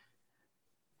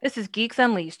This is Geeks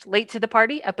Unleashed, Late to the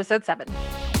Party, Episode 7.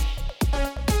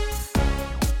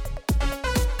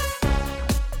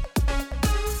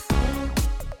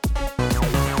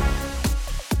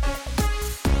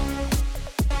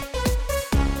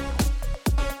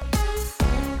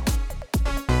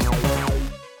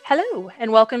 Hello,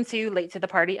 and welcome to Late to the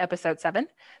Party, Episode 7.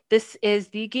 This is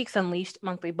the Geeks Unleashed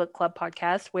monthly book club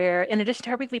podcast, where in addition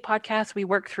to our weekly podcast, we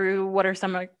work through what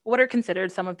are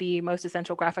considered some of the most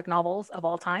essential graphic novels of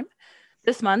all time.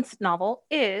 This month's novel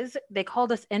is They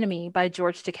Called Us Enemy by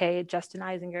George Takei, Justin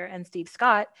Eisinger, and Steve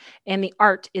Scott, and the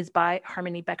art is by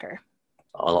Harmony Becker.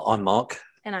 I'm Mark.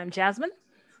 And I'm Jasmine.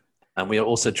 And we are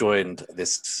also joined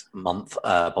this month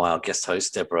by our guest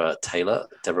host, Deborah Taylor.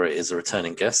 Deborah is a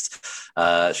returning guest.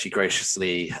 She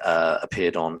graciously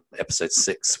appeared on episode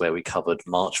 6, where we covered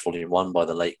March, Volume 1 by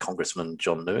the late Congressman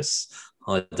John Lewis.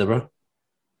 Hi, Deborah.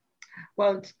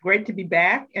 Well, it's great to be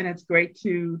back, and it's great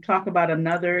to talk about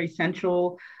another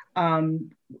essential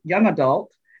young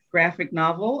adult graphic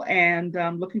novel, and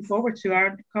looking forward to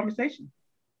our conversation.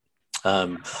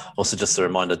 Also, just a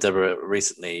reminder, Deborah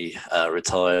recently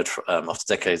retired after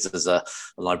decades as a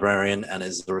librarian and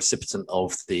is the recipient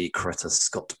of the Coretta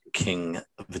Scott King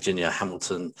Virginia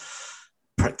Hamilton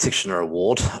Practitioner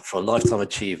Award for a lifetime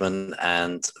achievement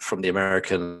and from the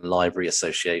American Library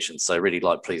Association. So really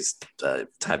pleased to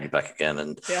have you back again.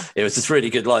 And It was just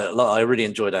really good. I really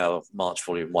enjoyed our March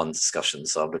Volume 1 discussion.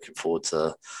 So I'm looking forward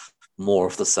to more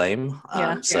of the same.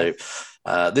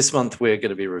 This month we're going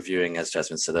to be reviewing, as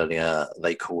Jasmine said earlier,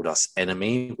 They Called Us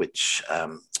Enemy, which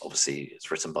obviously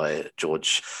is written by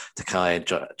George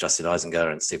Takei, Justin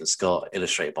Eisinger, and Stephen Scott,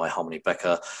 illustrated by Harmony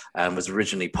Becker, and was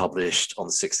originally published on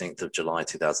the 16th of July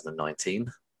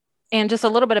 2019. And just a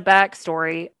little bit of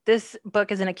backstory. This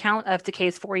book is an account of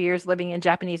Takei's 4 years living in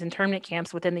Japanese internment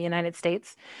camps within the United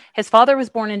States. His father was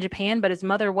born in Japan, but his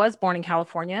mother was born in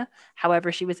California.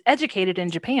 However, she was educated in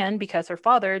Japan because her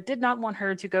father did not want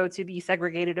her to go to the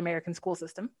segregated American school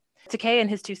system. Takei and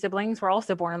his 2 siblings were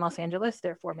also born in Los Angeles,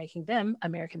 therefore making them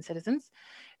American citizens.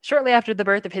 Shortly after the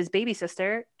birth of his baby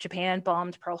sister, Japan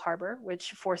bombed Pearl Harbor,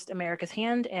 which forced America's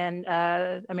hand, and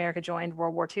America joined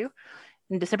World War II.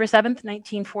 On December 7th,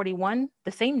 1941,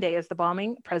 the same day as the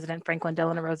bombing, President Franklin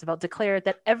Delano Roosevelt declared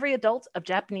that every adult of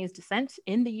Japanese descent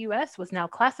in the U.S. was now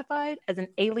classified as an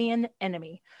alien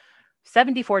enemy.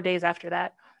 74 days after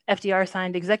that, FDR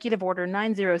signed Executive Order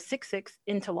 9066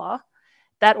 into law.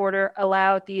 That order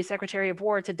allowed the Secretary of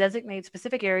War to designate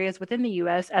specific areas within the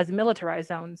U.S. as militarized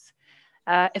zones,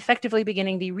 effectively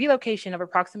beginning the relocation of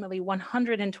approximately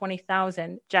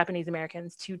 120,000 Japanese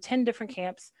Americans to 10 different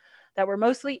camps that were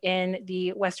mostly in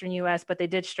the western U.S., but they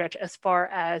did stretch as far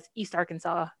as East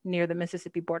Arkansas near the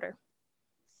Mississippi border.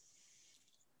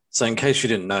 So in case you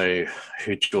didn't know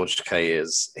who George Takei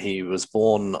is, he was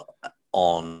born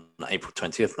on April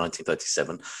 20th,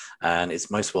 1937, and is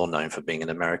most well known for being an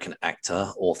American actor,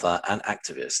 author, and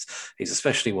activist. He's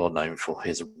especially well known for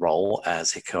his role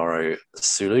as Hikaru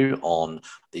Sulu on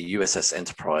the USS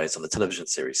Enterprise on the television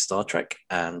series Star Trek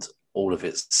and all of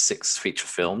its 6 feature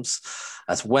films,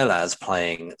 as well as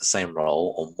playing the same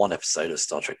role on 1 episode of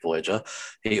Star Trek Voyager.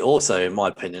 He also, in my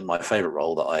opinion, my favorite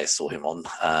role that I saw him on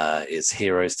is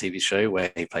Heroes TV show,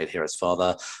 where he played Hero's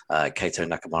father, Kaito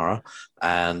Nakamura.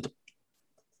 And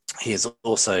he is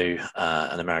also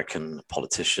an American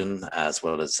politician, as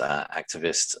well as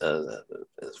activist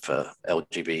for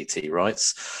LGBT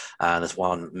rights, and has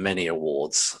won many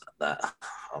awards that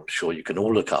I'm sure you can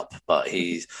all look up. But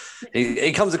he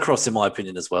comes across, in my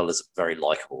opinion, as well, as very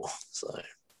likable. So,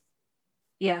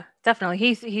 yeah, definitely,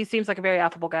 he seems like a very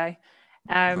affable guy.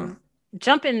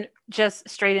 Jumping just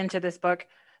straight into this book,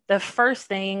 the first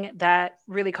thing that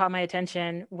really caught my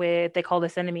attention with They Call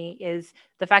Us Enemy is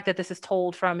the fact that this is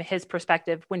told from his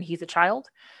perspective when he's a child,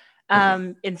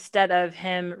 instead of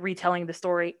him retelling the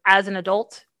story as an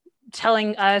adult,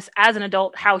 telling us as an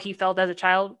adult how he felt as a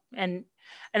child. And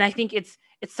I think it's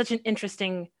such an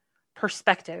interesting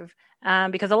perspective,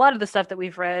 because a lot of the stuff that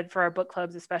we've read for our book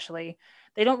clubs, especially,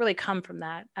 they don't really come from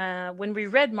that. When we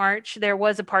read March, there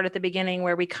was a part at the beginning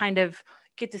where we kind of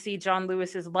get to see John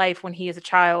Lewis's life when he is a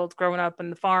child, growing up on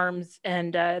the farms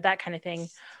and that kind of thing.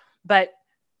 But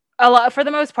for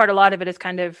the most part, a lot of it is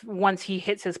kind of once he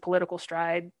hits his political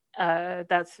stride.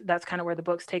 That's kind of where the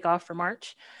books take off for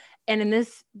March. And in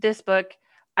this book,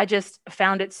 I just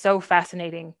found it so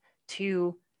fascinating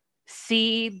to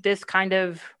see this kind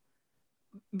of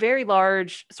very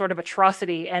large sort of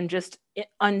atrocity and just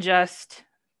unjust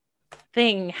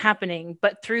thing happening,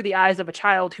 but through the eyes of a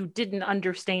child who didn't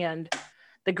understand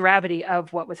the gravity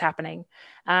of what was happening.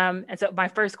 And so my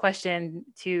first question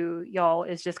to y'all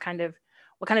is just kind of,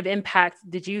 what kind of impact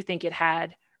did you think it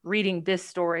had reading this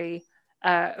story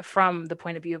from the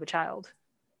point of view of a child?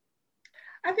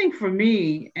 I think for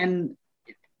me, and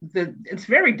it's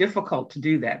very difficult to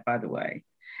do that, by the way.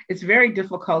 It's very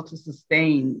difficult to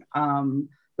sustain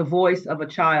the voice of a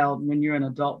child when you're an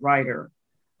adult writer,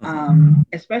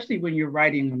 especially when you're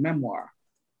writing a memoir,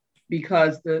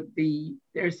 because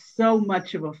there's so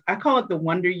much of I call it the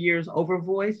Wonder Years over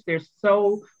voice. There's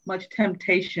so much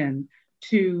temptation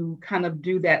to kind of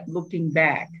do that looking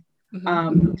back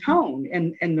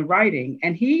tone in the writing,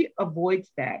 and he avoids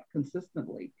that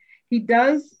consistently. He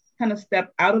does kind of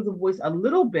step out of the voice a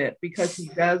little bit because he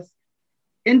does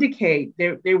indicate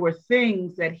there were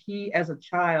things that he as a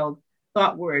child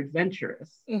thought were adventurous,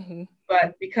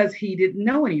 but because he didn't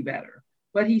know any better.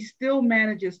 But he still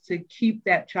manages to keep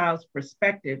that child's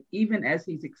perspective, even as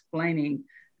he's explaining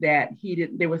that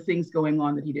there were things going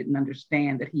on that he didn't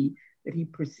understand, that he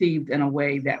perceived in a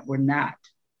way that were not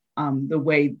the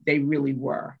way they really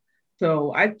were.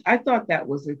 So I thought that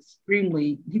was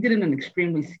he did it in an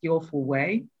extremely skillful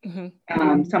way,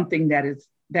 something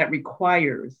that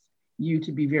requires you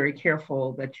to be very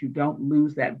careful that you don't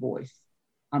lose that voice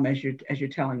as you're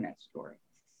telling that story.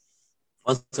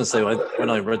 I was going to say, when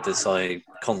I read this, I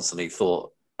constantly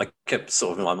thought, I kept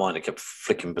sort of in my mind, I kept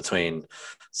flicking between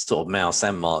sort of Mouse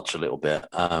and March a little bit.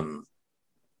 And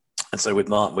so with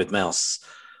Mouse,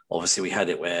 obviously we had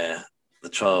it where the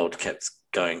child kept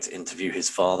going to interview his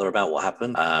father about what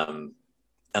happened.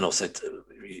 And also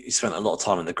he spent a lot of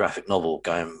time in the graphic novel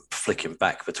flicking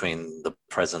back between the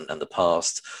present and the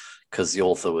past, because the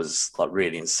author was like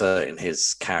really inserting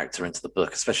his character into the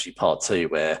book, especially part 2,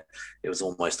 where it was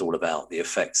almost all about the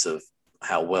effects of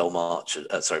how well Mouse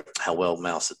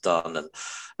had done and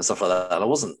stuff like that. And I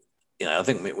wasn't, I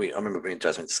think I remember me and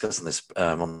Jasmine discussing this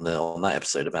on that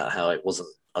episode about how it wasn't,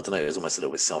 I don't know, it was almost a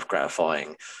little bit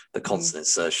self-gratifying, the constant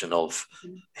insertion of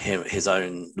his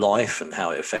own life and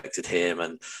how it affected him.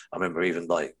 And I remember even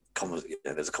like,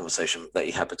 there's a conversation that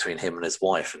he had between him and his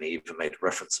wife, and he even made a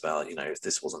reference about, if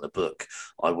this wasn't a book,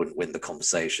 I wouldn't win the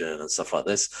conversation and stuff like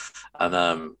this.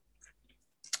 And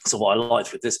so what I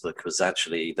liked with this book was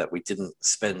actually that we didn't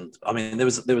spend, I mean, there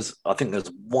was I think there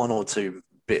was 1 or 2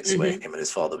 bits where him and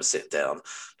his father were sitting down,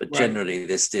 but generally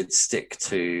this did stick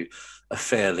to a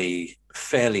fairly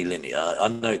linear. I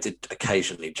know it did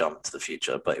occasionally jump to the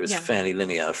future, but it was fairly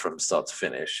linear from start to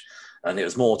finish. And it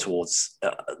was more towards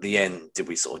the end, did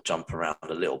we sort of jump around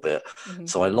a little bit.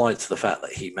 So I liked the fact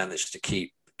that he managed to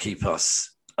keep us,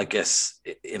 I guess,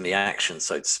 in the action,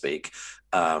 so to speak,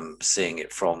 seeing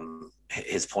it from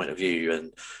his point of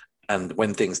view. And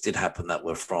when things did happen that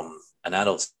were from an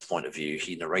adult's point of view,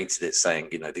 he narrated it saying,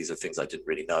 these are things I didn't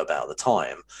really know about at the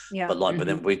time. But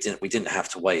then we didn't have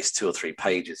to waste 2 or 3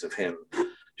 pages of him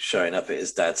showing up at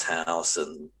his dad's house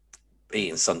and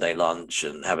eating Sunday lunch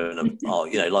and having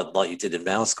like you did in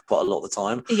Mouse quite a lot of the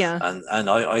time. And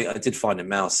I did find in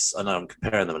Mouse, I know I'm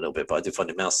comparing them a little bit, but I did find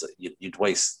in Mouse that you'd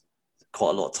waste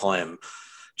quite a lot of time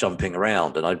jumping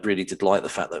around, and I really did like the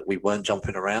fact that we weren't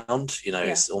jumping around.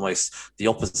 It's almost the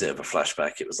opposite of a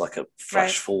flashback. It was like a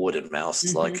flash forward in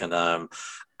Mouse, but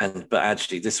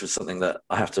actually this was something that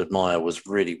I have to admire was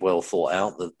really well thought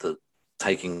out, the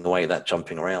taking away that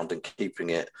jumping around and keeping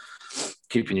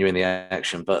you in the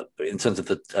action. But in terms of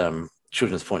the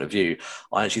children's point of view,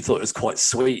 I actually thought it was quite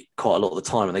sweet quite a lot of the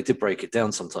time, and they did break it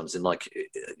down sometimes in like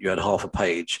you had half a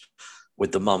page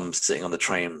with the mum sitting on the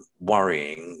train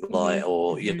worrying,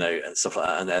 and stuff like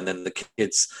that, and then the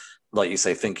kids, like you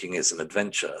say, thinking it's an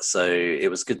adventure. So it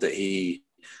was good that he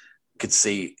could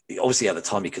see, obviously at the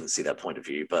time he couldn't see that point of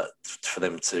view, but for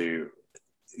them to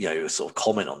sort of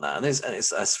comment on that, and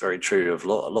that's very true of a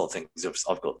lot of things.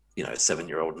 I've got a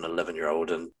 7-year-old and an 11-year-old,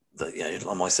 and like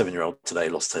my 7-year-old today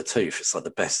lost her tooth. It's like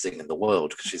the best thing in the world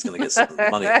because she's going to get some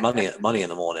money in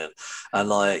the morning, and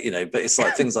but it's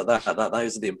like things like that.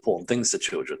 Those are the important things to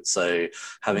children. So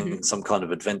having some kind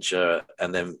of adventure,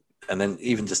 and then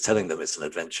even just telling them it's an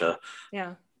adventure,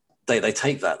 they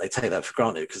take that for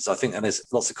granted, because I think, and there's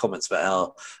lots of comments about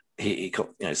how he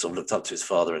sort of looked up to his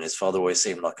father, and his father always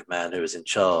seemed like a man who was in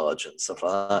charge and stuff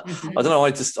like that. I don't know.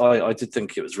 I did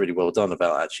think it was really well done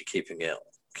about actually keeping it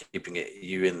in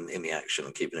the action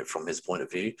and keeping it from his point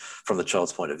of view, from the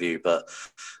child's point of view, but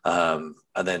not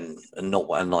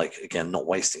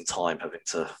wasting time having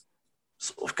to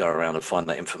sort of go around and find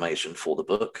that information for the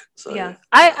book. So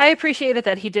I appreciated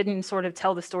that he didn't sort of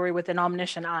tell the story with an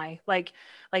omniscient eye, like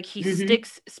he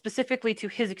sticks specifically to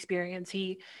his experience.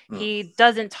 He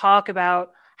doesn't talk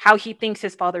about how he thinks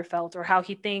his father felt or how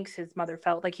he thinks his mother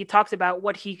felt. Like he talks about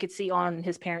what he could see on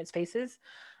his parents' faces.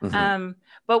 But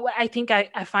what I think I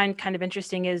find kind of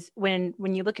interesting is when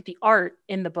you look at the art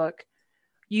in the book,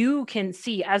 you can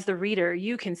see, as the reader,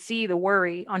 you can see the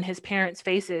worry on his parents'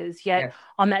 faces. Yet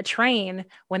on that train,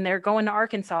 when they're going to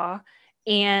Arkansas,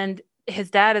 and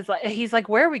his dad is like, he's like,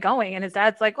 where are we going? And his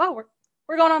dad's like, oh,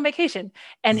 we're going on vacation.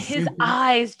 And his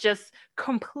eyes just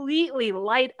completely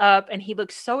light up, and he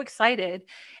looks so excited.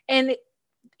 And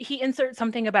he inserts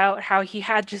something about how he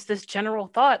had just this general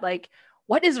thought, like,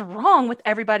 what is wrong with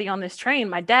everybody on this train?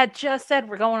 My dad just said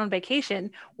we're going on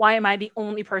vacation. Why am I the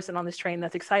only person on this train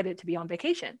that's excited to be on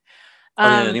vacation?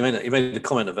 And he made a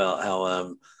comment about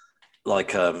how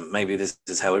maybe this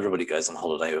is how everybody goes on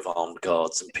holiday, with armed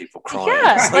guards and people crying.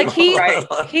 Yeah, like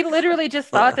he literally just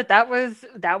thought that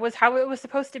was how it was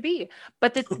supposed to be.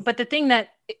 But the thing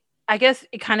that I guess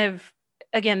it kind of,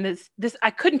 again, this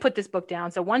I couldn't put this book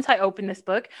down. So once I opened this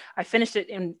book, I finished it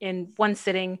in one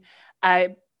sitting.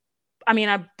 I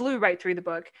blew right through the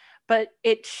book, but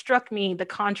it struck me the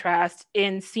contrast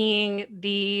in seeing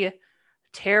the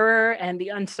terror and the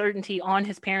uncertainty on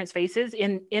his parents' faces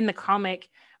in the comic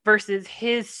versus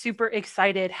his super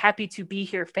excited, happy to be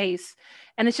here face.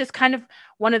 And it's just kind of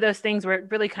one of those things where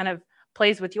it really kind of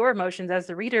plays with your emotions as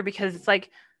the reader, because it's like,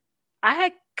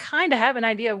 I kind of have an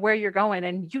idea of where you're going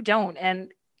and you don't.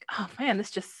 And oh man,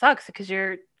 this just sucks, because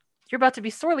you're about to be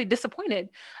sorely disappointed.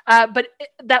 But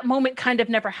that moment kind of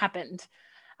never happened.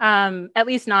 At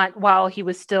least not while he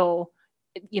was still,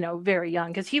 very young,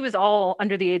 because he was all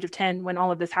under the age of 10 when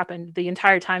all of this happened. The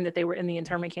entire time that they were in the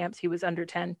internment camps, he was under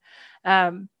 10.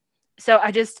 So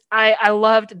I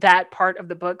loved that part of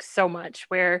the book so much,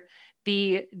 where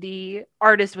the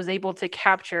artist was able to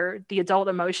capture the adult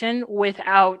emotion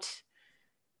without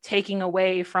taking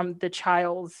away from the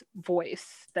child's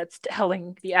voice that's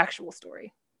telling the actual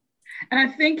story. And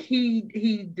I think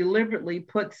he deliberately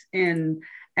puts in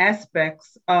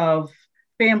aspects of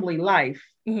family life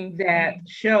that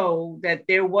show that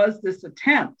there was this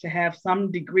attempt to have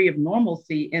some degree of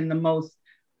normalcy in the most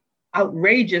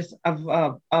outrageous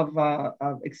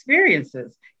of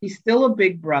experiences. He's still a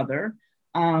big brother.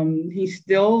 He's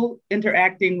still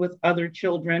interacting with other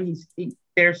children.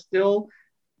 They're still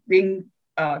being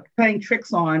playing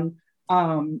tricks on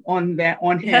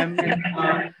him.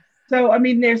 And, so, I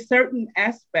mean, there's certain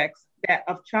aspects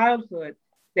of childhood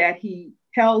that he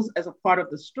tells as a part of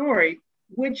the story,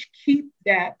 which keep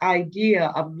that idea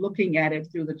of looking at it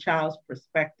through the child's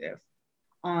perspective,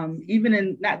 even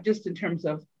in not just in terms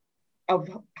of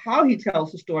how he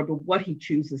tells the story, but what he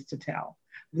chooses to tell,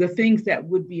 the things that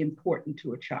would be important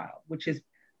to a child, which is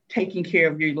taking care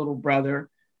of your little brother,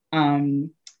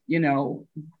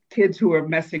 kids who are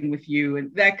messing with you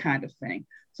and that kind of thing.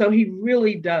 So he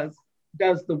really does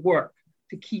the work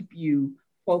to keep you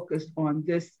focused on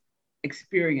this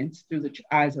experience through the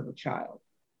eyes of a child.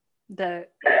 The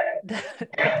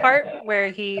part where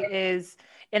he is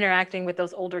interacting with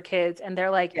those older kids and they're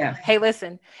like, hey,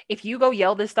 listen, if you go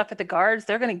yell this stuff at the guards,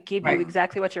 they're going to give you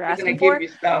exactly what you're asking for. Give you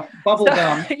stuff, bubble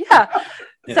gum. Yeah.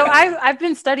 So I've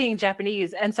been studying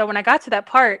Japanese. And so when I got to that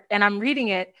part and I'm reading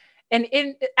it, and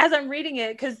as I'm reading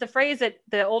it, because the phrase that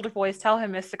the older boys tell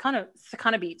him is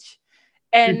Sakana Beach.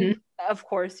 And of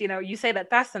course, you say that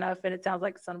fast enough and it sounds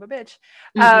like son of a bitch.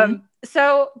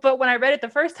 But when I read it the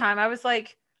first time, I was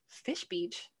like, fish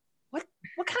beach? What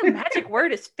kind of magic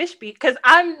word is fish beach? Because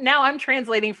I'm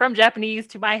translating from Japanese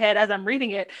to my head as I'm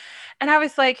reading it. And I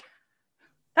was like,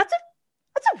 that's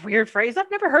a weird phrase. I've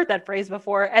never heard that phrase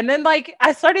before. And then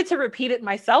I started to repeat it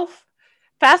myself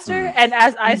faster. And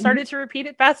as I started to repeat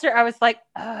it faster, I was like,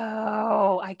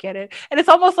 oh, I get it. And it's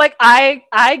almost like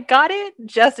I got it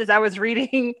just as I was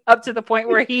reading up to the point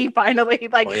where he finally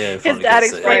his dad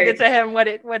explained it to him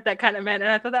what that kind of meant.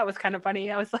 And I thought that was kind of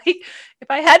funny. I was like, if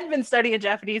I hadn't been studying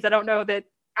Japanese, I don't know that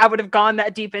I would have gone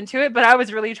that deep into it, but I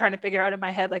was really trying to figure out in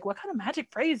my head, what kind of magic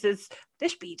phrase is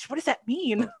fish beach? What does that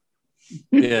mean?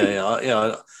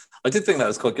 I did think that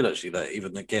was quite good, actually, that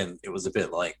even again, it was a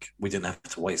bit like we didn't have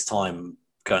to waste time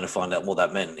going to find out what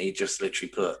that meant. He just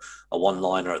literally put a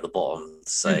one-liner at the bottom to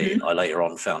say, I later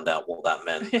on found out what that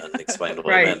meant and explained what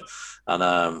it meant. And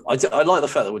I like the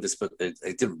fact that with this book,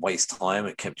 it didn't waste time.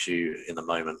 It kept you in the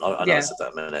moment. I know I said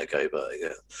that a minute ago, but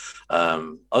I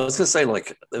was going to say,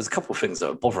 there's a couple of things that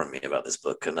were bothering me about this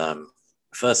book. And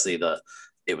firstly, that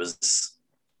it was,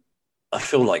 I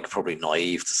feel like probably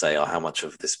naive to say how much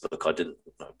of this book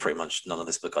pretty much none of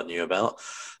this book I knew about,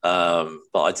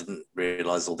 but I didn't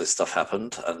realize all this stuff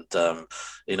happened. And there's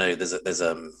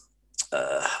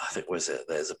I think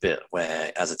there's a bit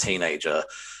where as a teenager,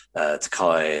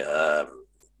 Takai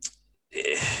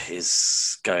he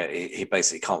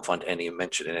basically can't find any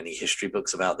mention in any history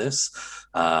books about this.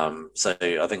 So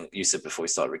I think you said before we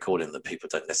started recording that people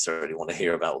don't necessarily want to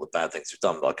hear about all the bad things we've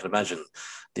done, but I can imagine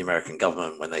the American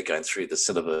government, when they're going through the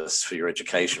syllabus for your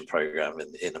education program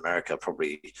in America,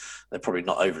 they're probably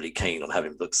not overly keen on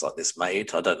having books like this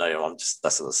made. I don't know,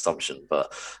 that's an assumption,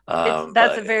 but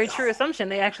that's a very true assumption.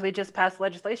 They actually just passed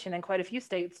legislation in quite a few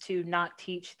states to not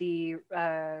teach the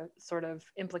sort of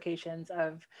implications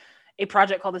of a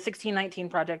project called the 1619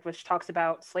 Project, which talks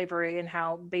about slavery and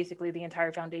how basically the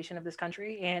entire foundation of this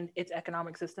country and its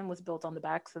economic system was built on the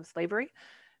backs of slavery.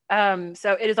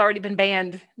 So it has already been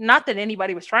banned. Not that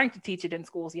anybody was trying to teach it in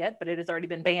schools yet, but it has already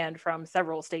been banned from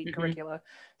several state curricula.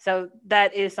 So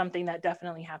that is something that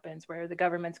definitely happens, where the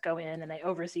governments go in and they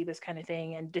oversee this kind of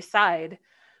thing and decide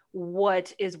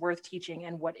what is worth teaching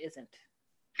and what isn't.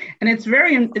 And it's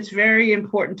very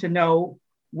important to know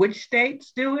which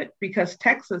states do it, because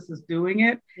Texas is doing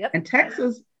it. Yep. And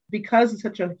Texas, because it's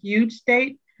such a huge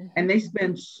state, and they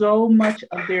spend so much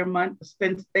of their money,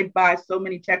 they buy so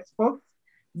many textbooks,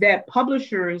 that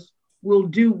publishers will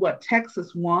do what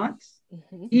Texas wants,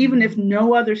 even if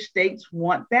no other states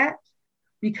want that,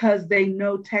 because they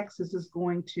know Texas is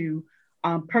going to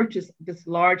purchase this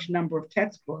large number of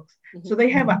textbooks. So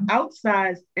they have an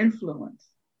outsized influence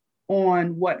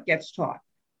on what gets taught.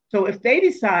 So if they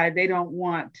decide they don't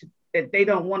want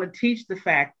to teach the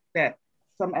fact that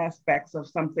some aspects of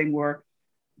something were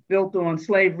built on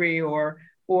slavery or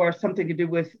something to do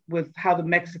with how the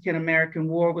Mexican-American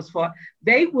War was fought,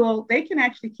 they can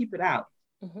actually keep it out.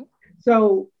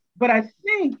 So, but I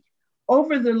think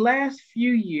over the last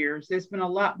few years, there's been a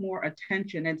lot more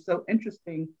attention. And so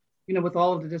interesting, with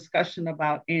all of the discussion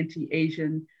about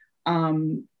anti-Asian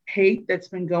hate that's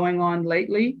been going on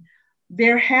lately,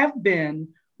 there has been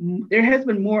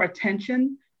more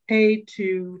attention paid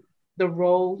to the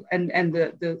role and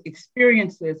the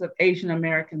experiences of Asian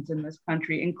Americans in this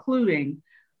country, including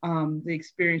the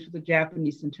experience with the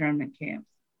Japanese internment camps.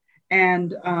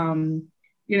 And,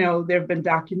 there have been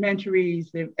documentaries,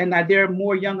 and there are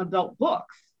more young adult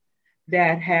books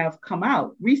that have come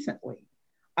out recently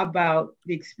about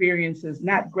the experiences,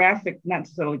 not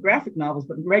necessarily graphic novels,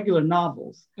 but regular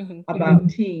novels about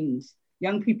teens,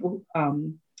 young people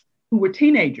who were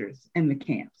teenagers in the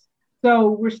camps.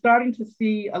 So we're starting to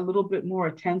see a little bit more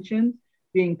attention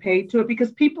being paid to it,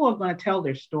 because people are going to tell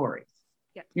their stories.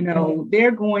 Yeah.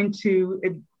 They're going to,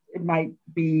 it might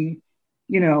be,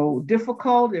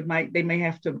 difficult. They may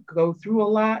have to go through a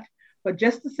lot, but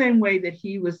just the same way that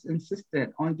he was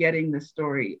insistent on getting the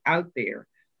story out there,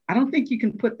 I don't think you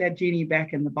can put that genie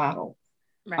back in the bottle.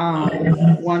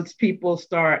 Right. Once people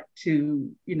start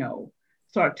to,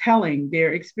 start telling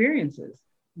their experiences,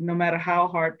 no matter how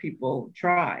hard people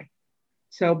try.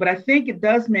 So, but I think it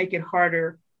does make it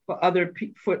harder for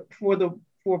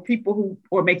for people who,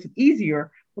 or makes it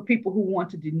easier for people who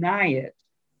want to deny it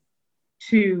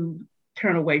to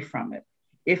turn away from it.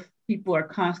 If people are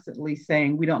constantly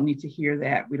saying, we don't need to hear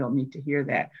that, we don't need to hear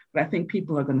that. But I think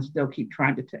people are going to still keep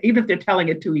trying to even if they're telling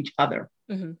it to each other,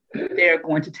 they're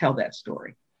going to tell that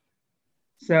story.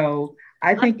 So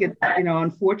I think it's,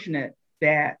 unfortunate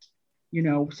that,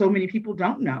 so many people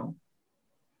don't know.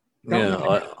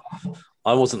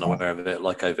 I wasn't aware of it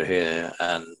like over here,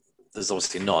 and there's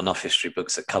obviously not enough history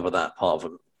books that cover that part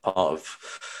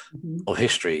of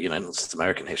history, not just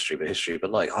American history,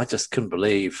 but like, I just couldn't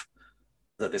believe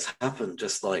that this happened.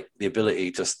 Just like the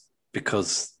ability, just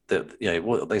because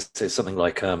what they say, something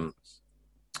like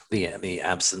the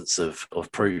absence of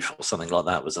proof or something like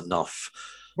that was enough,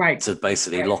 right, to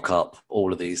basically lock up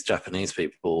all of these Japanese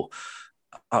people.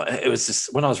 It was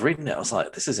just, when I was reading it, I was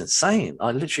like, this is insane.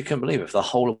 I literally couldn't believe it. For the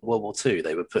whole of World War II,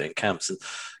 they were put in camps. And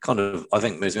kind of, I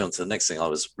think, moves me on to the next thing I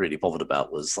was really bothered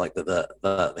about was like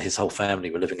that his whole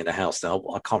family were living in a house. Now,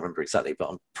 I can't remember exactly, but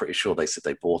I'm pretty sure they said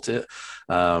they bought it.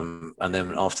 And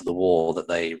then after the war, that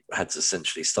they had to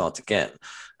essentially start again.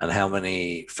 And how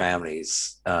many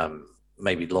families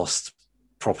maybe lost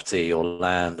property or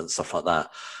land and stuff like that.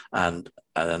 And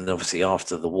obviously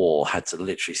after the war had to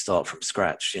literally start from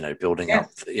scratch, building up,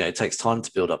 it takes time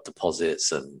to build up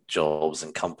deposits and jobs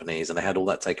and companies, and they had all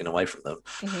that taken away from them.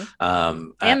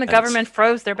 And the government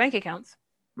froze their bank accounts.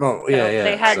 Well, yeah.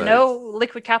 They had no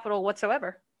liquid capital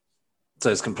whatsoever. So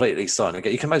it's completely starting to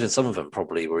get, you can imagine some of them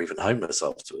probably were even homeless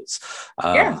afterwards.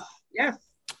 Yes.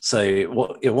 So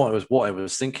what I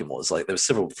was thinking was, like, there were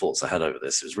several thoughts I had over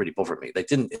this. It was really bothering me. They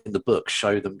didn't in the book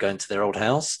show them going to their old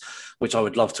house, which I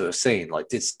would love to have seen. Like,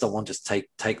 did someone just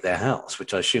take their house?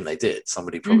 Which I assume they did.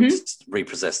 Somebody probably just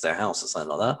repossessed their house or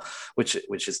something like that,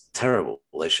 which is terrible.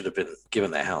 They should have been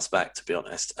given their house back, to be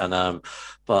honest. And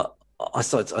but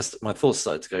my thoughts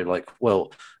started to go like,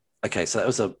 well, okay, so that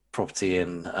was a property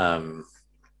in on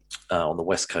the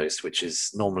West Coast, which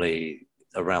is normally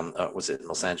around, was it in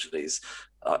Los Angeles?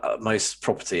 Most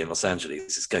property in Los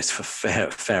Angeles goes for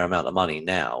fair amount of money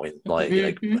now, in like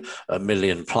 $1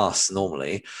 million plus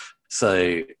normally.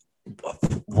 So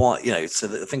what, so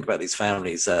think about these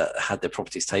families that had their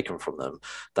properties taken from them,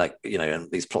 that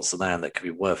and these plots of land that could be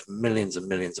worth millions and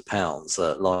millions of pounds,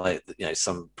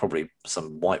 some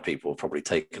white people have probably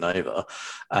taken over,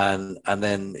 and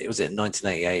then it was in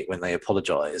 1988 when they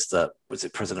apologized, that was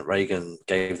it President Reagan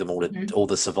gave them all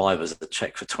the survivors a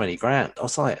check for 20 grand. I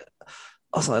was like,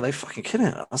 they fucking kidding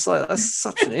it. I was like, that's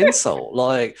such an insult.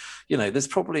 Like, there's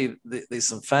probably there's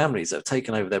some families that have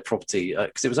taken over their property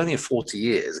because it was only a 40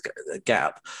 years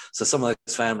gap. So some of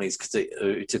those families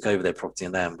who took over their property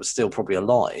and land were still probably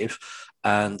alive.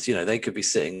 And, they could be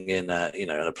sitting in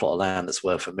a plot of land that's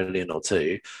worth $1 million or $2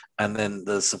 million. And then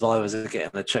the survivors are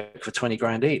getting a check for 20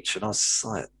 grand each. And I was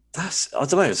like, I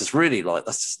don't know, it's just really like,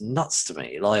 that's just nuts to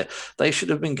me. Like, they should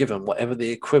have been given whatever the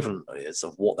equivalent is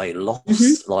of what they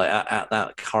lost, like at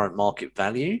that current market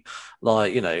value.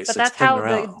 Like, but so that's how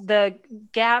the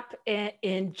gap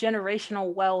in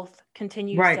generational wealth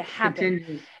continues to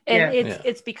happen. And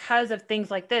it's because of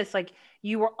things like this. Like,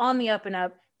 you were on the up and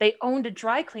up. They owned a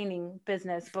dry cleaning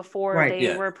business before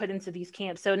they were put into these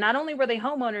camps. So not only were they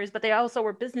homeowners, but they also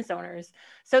were business owners.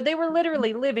 So they were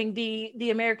literally living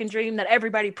the American dream that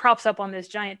everybody props up on this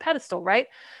giant pedestal, right?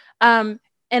 And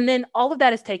then all of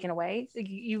that is taken away.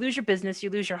 You lose your business, you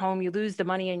lose your home, you lose the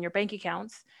money in your bank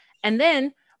accounts. And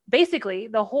then basically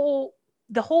the whole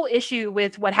issue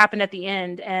with what happened at the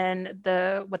end and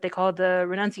what they call the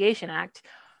Renunciation Act.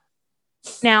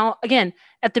 Now, again,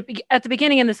 at the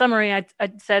beginning in the summary, I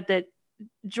said that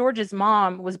George's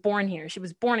mom was born here. She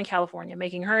was born in California,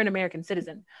 making her an American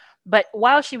citizen. But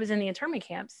while she was in the internment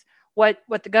camps, what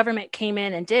the government came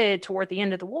in and did toward the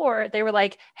end of the war, they were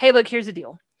like, hey, look, here's the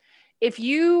deal. If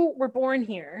you were born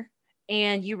here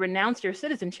and you renounce your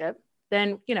citizenship,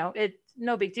 then, it's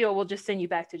no big deal. We'll just send you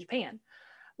back to Japan.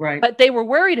 Right. But they were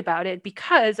worried about it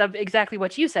because of exactly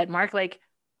what you said, Mark. Like,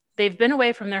 they've been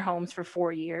away from their homes for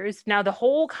 4 years. Now the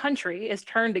whole country is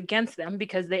turned against them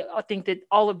because they think that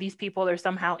all of these people are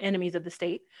somehow enemies of the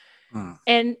state.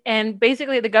 And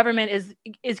basically the government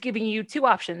is giving you two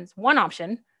options. One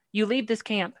option, you leave this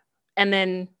camp and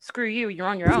then screw you, you're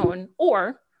on your own.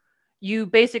 Or you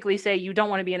basically say you don't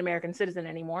want to be an American citizen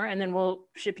anymore, and then we'll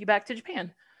ship you back to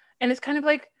Japan. And it's kind of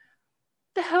like,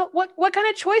 the hell, what kind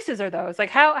of choices are those? Like,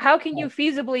 how can you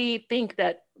feasibly think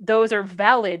that those are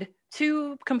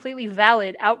two completely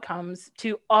valid outcomes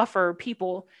to offer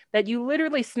people that you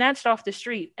literally snatched off the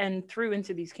street and threw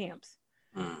into these camps?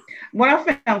 What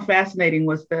I found fascinating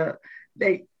was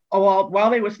while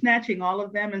they were snatching all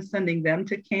of them and sending them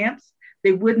to camps,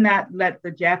 they would not let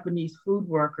the Japanese food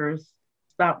workers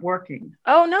stop working.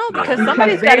 Oh no, because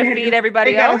somebody's got to feed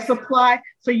everybody else. Got to supply.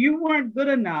 So you weren't good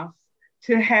enough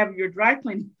to have your dry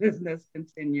cleaning business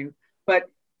continue, but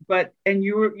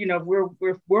you were,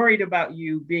 we're worried about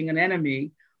you being an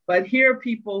enemy. But here are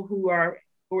people who are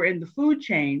in the food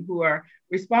chain, who are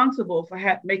responsible for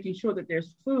making sure that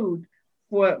there's food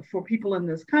for people in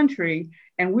this country,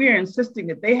 and we're insisting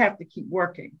that they have to keep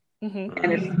working. And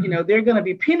it's, they're going to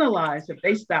be penalized if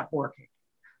they stop working.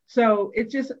 So it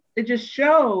just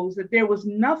shows that there was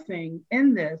nothing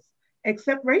in this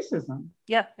except racism.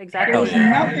 Yeah, exactly. There was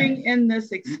nothing in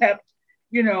this except,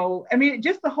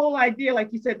 just the whole idea, like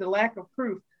you said, the lack of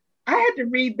proof. I had to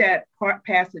read that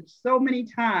passage so many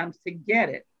times to get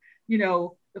it.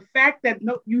 The fact that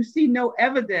you see no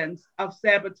evidence of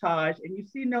sabotage and you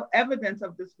see no evidence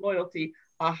of disloyalty.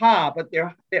 But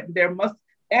there must.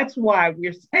 That's why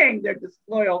we're saying they're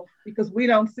disloyal, because we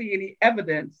don't see any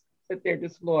evidence that they're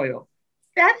disloyal.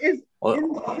 That is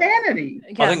insanity.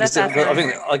 Yeah,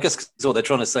 I guess what they're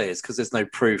trying to say is because there's no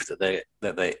proof that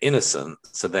they're innocent,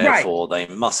 so therefore they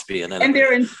must be an enemy. And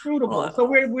they're inscrutable. Right. So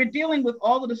we're dealing with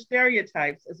all of the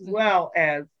stereotypes as well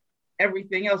as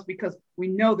everything else, because we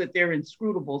know that they're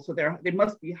inscrutable. So they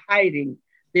must be hiding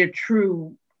their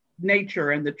true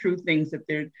nature and the true things that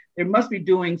they must be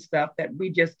doing stuff that we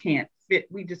just can't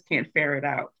ferret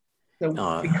out.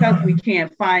 So because we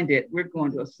can't find it, we're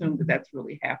going to assume that that's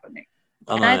really happening.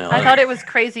 And I thought it was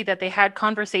crazy that they had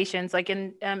conversations like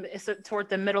in toward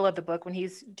the middle of the book when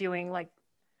he's doing like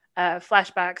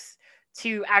flashbacks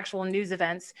to actual news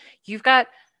events. You've got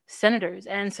senators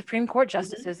and Supreme Court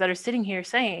justices that are sitting here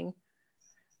saying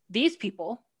these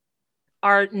people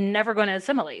are never going to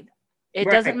assimilate. It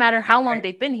doesn't matter how long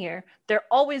they've been here. They're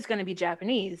always going to be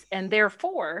Japanese. And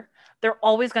therefore, they're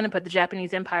always going to put the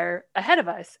Japanese empire ahead of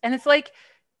us. And it's like,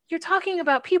 you're talking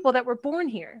about people that were born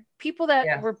here, people that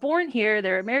Yes. were born here,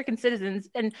 they're American citizens.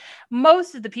 And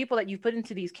most of the people that you put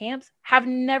into these camps have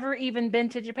never even been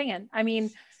to Japan. I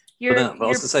mean, But I was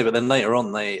going to say, but then later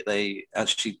on, they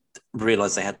actually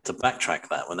realized they had to backtrack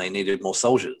that when they needed more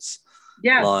soldiers.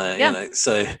 Yeah. Like, you know,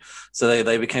 so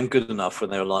they became good enough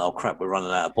when they were like, oh crap, we're running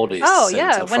out of bodies. Oh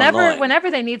yeah. Whenever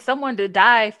they need someone to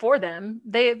die for them,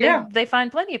 they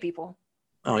find plenty of people.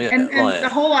 Oh yeah. And the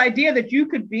whole idea that you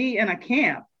could be in a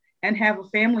camp and have a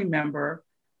family member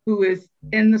who is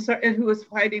who is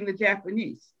fighting the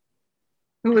Japanese,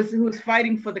 who is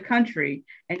fighting for the country,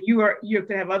 and you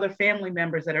could have other family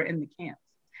members that are in the camps.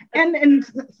 And in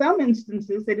some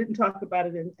instances, they didn't talk about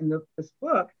it in this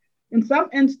book. In some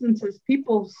instances,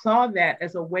 people saw that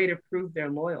as a way to prove their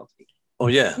loyalty. Oh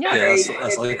yeah, I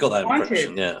got that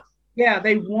impression. Yeah,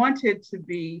 they wanted to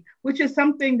be, which is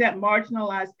something that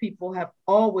marginalized people have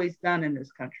always done in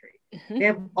this country. Mm-hmm. They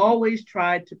have always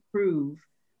tried to prove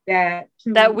that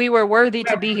we were worthy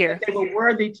to be here. They were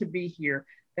worthy to be here.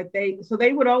 So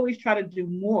they would always try to do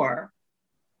more.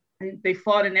 And they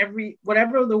fought in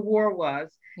whatever the war was.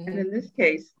 Mm-hmm. And in this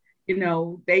case,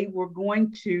 they were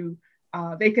going to,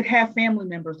 they could have family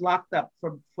members locked up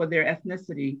for their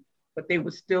ethnicity, but they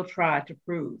would still try to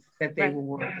prove that they were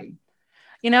worthy.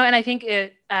 And I think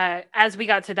as we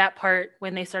got to that part,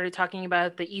 when they started talking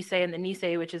about the Issei and the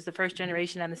Nisei, which is the first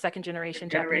generation and the second generation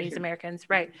Japanese Americans,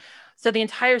 right? So the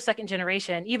entire second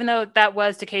generation, even though that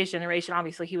was Takei's generation,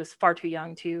 obviously he was far too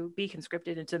young to be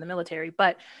conscripted into the military,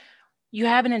 but you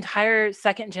have an entire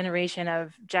second generation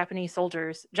of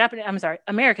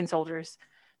American soldiers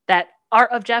that are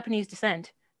of Japanese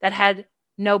descent that had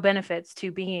no benefits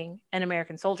to being an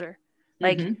American soldier.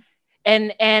 Like,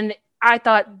 and I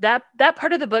thought that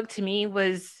part of the book to me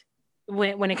was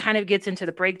when it kind of gets into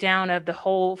the breakdown of the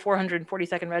whole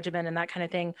 442nd Regiment and that kind of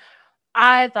thing.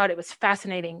 I thought it was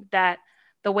fascinating that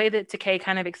the way that Takei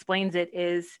kind of explains it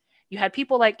is you had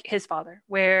people like his father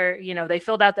where, they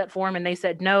filled out that form and they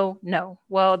said, no.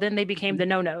 Well, then they became the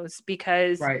no-nos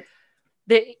because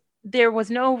there was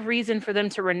no reason for them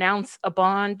to renounce a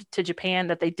bond to Japan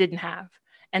that they didn't have.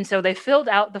 And so they filled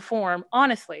out the form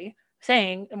honestly,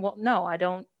 saying, well, no, I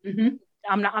don't,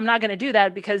 I'm not going to do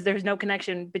that because there's no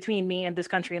connection between me and this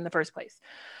country in the first place.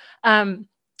 So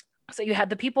you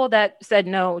had the people that said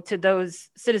no to those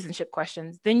citizenship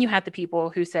questions. Then you had the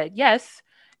people who said yes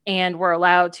and were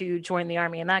allowed to join the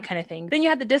army and that kind of thing. Then you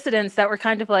had the dissidents that were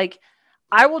kind of like,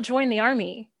 I will join the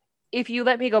army if you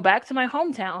let me go back to my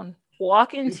hometown,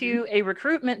 walk into a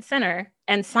recruitment center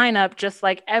and sign up just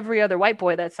like every other white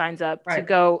boy that signs up to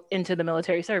go into the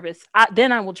military service.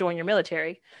 Then I will join your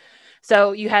military.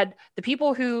 So you had the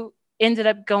people who ended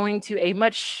up going to a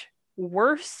much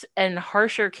worse and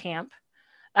harsher camp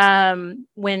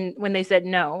when they said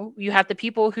no. You have the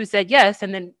people who said yes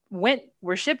and then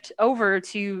were shipped over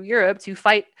to Europe to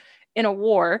fight in a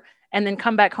war and then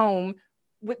come back home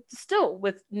with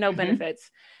no benefits.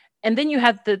 And then you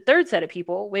had the third set of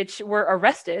people, which were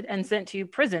arrested and sent to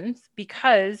prisons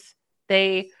because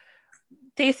they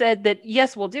said that,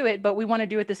 yes, we'll do it, but we want to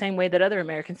do it the same way that other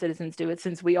American citizens do it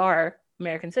since we are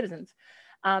American citizens.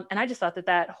 And I just thought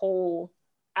that whole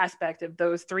aspect of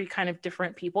those three kind of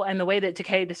different people and the way that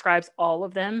Takei describes all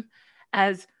of them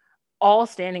as all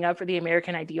standing up for the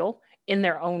American ideal in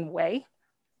their own way,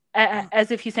 as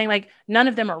if he's saying like, none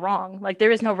of them are wrong. Like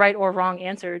there is no right or wrong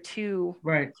answer to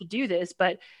do this,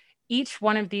 but each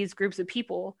one of these groups of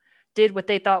people did what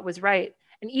they thought was right.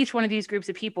 And each one of these groups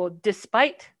of people,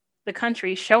 despite the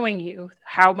country showing you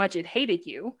how much it hated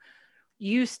you,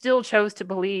 you still chose to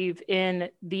believe in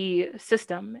the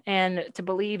system and to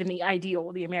believe in the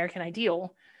ideal, the American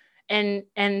ideal. And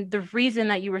the reason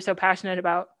that you were so passionate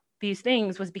about these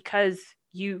things was because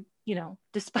you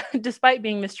despite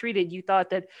being mistreated, you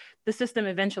thought that the system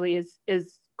eventually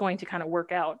is going to kind of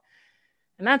work out.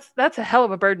 And that's a hell of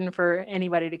a burden for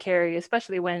anybody to carry,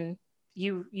 especially when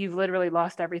you've literally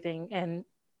lost everything. And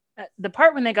the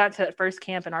part when they got to that first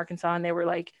camp in Arkansas and they were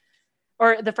like,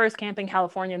 or the first camp in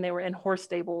California and they were in horse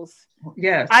stables.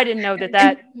 Yes. I didn't know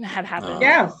that had happened.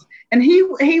 Yes. And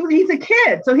he's a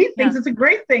kid. So he thinks it's a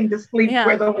great thing to sleep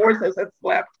where the horses have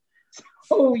slept.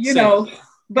 So,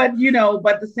 but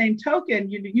the same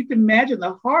token, you can imagine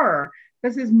the horror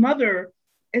because his mother,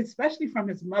 especially from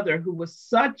his mother, who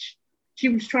was she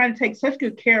was trying to take such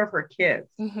good care of her kids.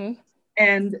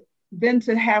 And then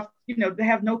to have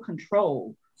no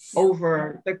control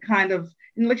over the kind of,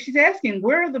 and like she's asking,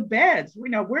 where are the beds?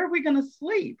 Where are we going to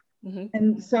sleep?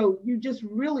 And so you just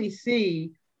really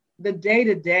see the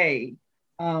day-to-day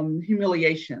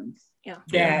humiliations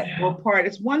that were part.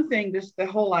 It's one thing, the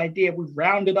whole idea, we've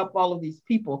rounded up all of these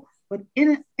people. but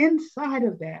inside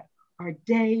of that are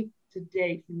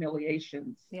day-to-day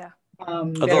humiliations. Yeah.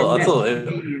 I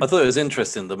thought it was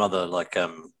interesting. The mother, like,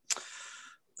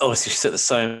 obviously she set the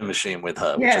sewing machine with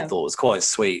her, which I thought was quite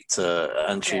sweet.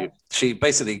 And she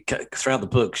basically, throughout the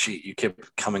book, you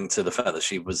kept coming to the fact that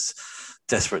she was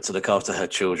desperate to look after her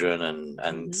children,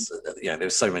 and you know, there were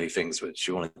so many things which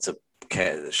she wanted to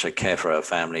care for her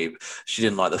family. She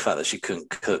didn't like the fact that she couldn't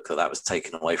cook, that was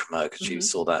taken away from her, because she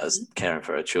saw that as caring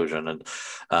for her children. And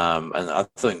I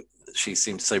think she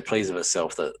seemed so pleased with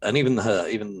herself that, and even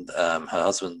her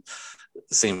husband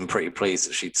seemed pretty pleased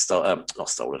that she'd not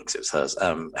stolen, because it was hers,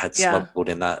 had smuggled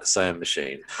in that sewing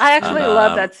machine. I actually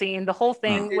love that scene, the whole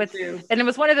thing with, and it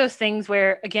was one of those things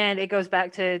where, again, it goes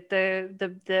back to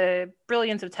the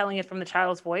brilliance of telling it from the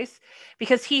child's voice,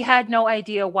 because he had no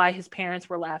idea why his parents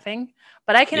were laughing.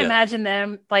 But I can imagine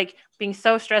them like being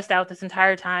so stressed out this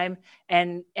entire time,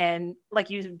 and like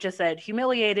you just said,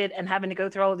 humiliated and having to go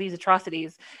through all of these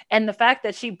atrocities. And the fact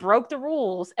that she broke the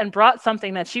rules and brought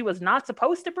something that she was not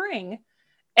supposed to bring.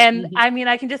 And I mean,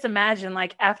 I can just imagine,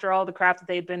 like, after all the crap that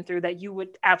they'd been through, that you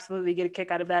would absolutely get a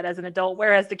kick out of that as an adult.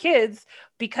 Whereas the kids,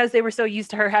 because they were so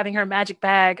used to her having her magic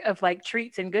bag of like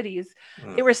treats and goodies,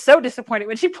 they were so disappointed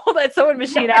when she pulled that sewing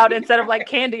machine out instead of like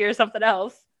candy or something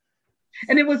else.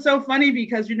 And it was so funny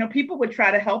because, you know, people would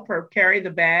try to help her carry the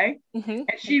bag, and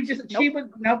she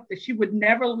would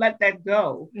never let that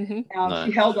go.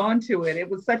 She held on to it. It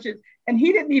was and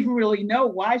he didn't even really know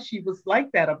why she was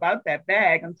like that about that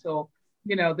bag until,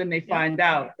 you know, then they find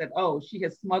out that, oh, she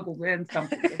has smuggled in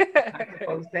something that she's not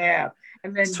supposed to have.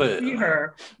 And then you see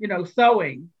her, you know,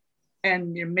 sewing,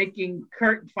 and you're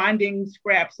finding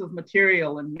scraps of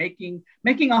material and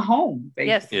making a home,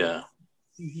 basically. Yes.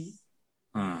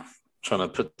 Yeah. Trying to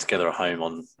put together a home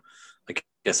on, I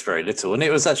guess, very little. And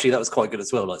it was actually, that was quite good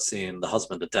as well, like seeing the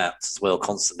husband adapt as well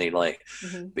constantly. Like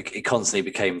he constantly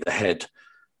became the head,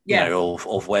 you know,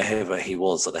 of wherever he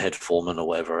was, like the head foreman or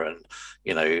whatever. And,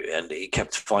 you know, and he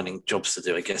kept finding jobs to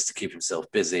do, I guess, to keep himself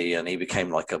busy. And he became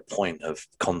like a point of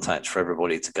contact for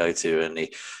everybody to go to. And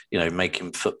he, you know,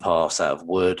 making footpaths out of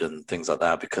wood and things like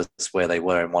that, because where they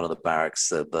were in one of the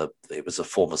barracks, it was a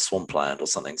former swampland or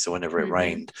something. So whenever it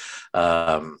rained,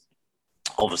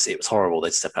 obviously it was horrible.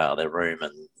 They'd step out of their room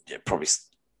and probably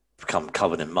become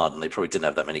covered in mud, and they probably didn't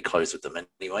have that many clothes with them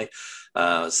anyway.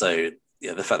 So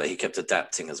yeah, the fact that he kept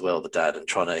adapting as well, the dad,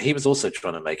 and he was also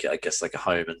trying to make it, I guess, like a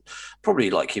home, and probably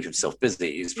like keep himself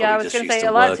busy. He's probably I was going to say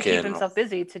a lot to keep himself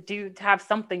busy, to have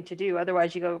something to do.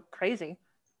 Otherwise, you go crazy.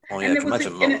 Oh, yeah,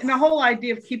 and the whole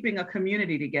idea of keeping a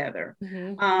community together,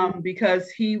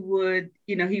 because he would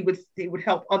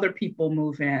help other people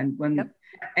move in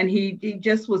and he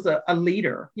just was a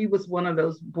leader. He was one of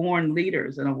those born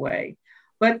leaders in a way.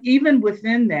 But even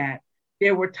within that,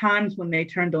 there were times when they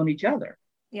turned on each other.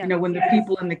 You know, when the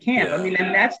people in the camp. I mean,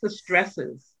 and that's the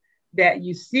stresses that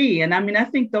you see. And I mean, I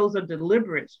think those are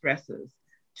deliberate stresses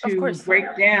to break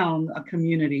down a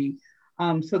community,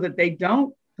 so that they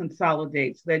don't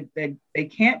consolidate, so that they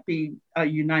can't be a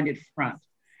united front.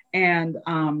 And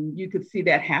you could see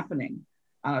that happening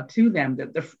to them,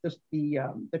 that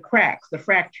the cracks, the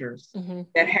fractures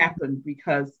that happened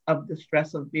because of the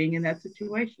stress of being in that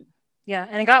situation. Yeah,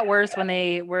 and it got worse when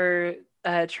they were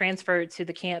transferred to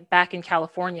the camp back in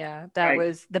California. That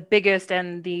was the biggest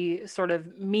and the sort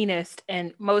of meanest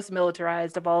and most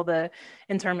militarized of all the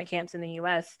internment camps in the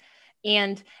U.S.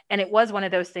 And it was one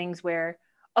of those things where,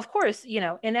 of course, you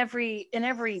know, in every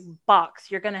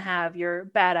box, you're going to have your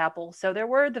bad apples. So there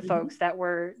were the folks that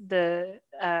were the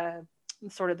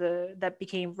that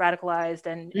became radicalized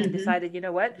and decided, you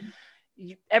know what,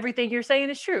 everything you're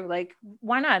saying is true. Like,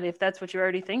 why not? If that's what you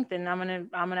already think, then I'm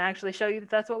gonna actually show you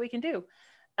that that's what we can do.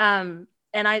 And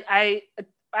I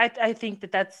think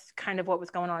that that's kind of what was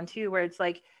going on too, where it's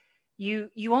like you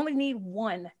only need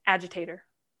one agitator.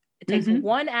 It takes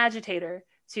one agitator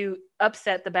to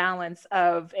upset the balance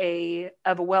of a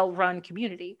well-run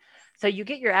community. So you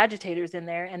get your agitators in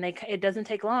there, and it doesn't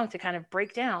take long to kind of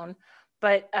break down.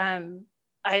 But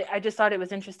I just thought it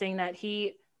was interesting that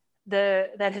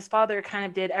that his father kind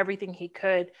of did everything he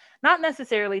could, not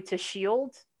necessarily to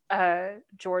shield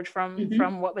George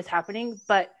from what was happening,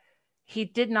 but he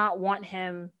did not want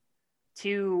him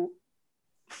to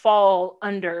fall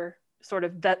under sort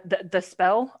of the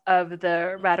spell of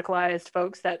the radicalized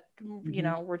folks that you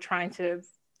know were trying to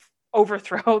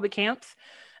overthrow the camps.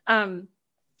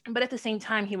 But at the same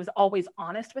time, he was always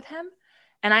honest with him.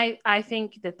 And I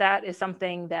think that is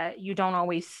something that you don't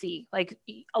always see. Like,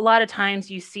 a lot of times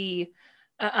you see,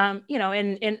 you know,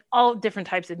 in all different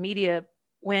types of media,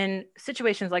 when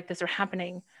situations like this are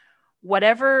happening,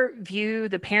 whatever view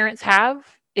the parents have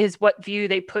is what view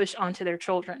they push onto their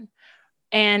children.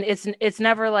 And it's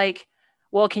never like,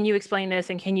 well, can you explain this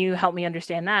and can you help me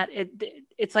understand that?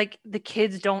 It's like the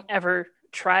kids don't ever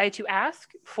try to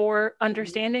ask for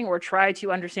understanding or try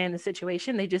to understand the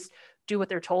situation. They just do what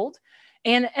they're told.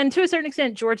 And to a certain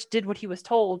extent, George did what he was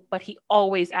told, but he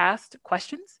always asked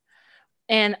questions.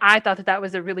 And I thought that that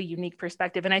was a really unique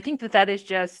perspective. And I think that that is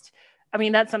just, I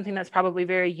mean, that's something that's probably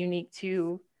very unique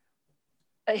to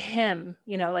him,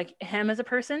 you know, like him as a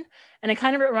person. And it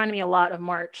kind of reminded me a lot of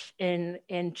March in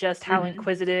just how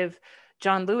inquisitive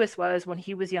John Lewis was when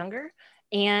he was younger,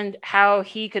 and how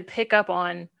he could pick up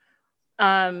on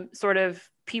sort of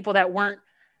people that weren't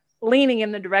leaning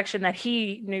in the direction that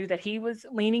he knew that he was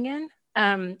leaning in.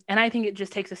 And I think it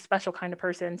just takes a special kind of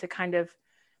person to kind of,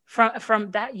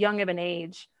 from that young of an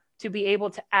age, to be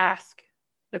able to ask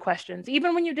the questions,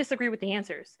 even when you disagree with the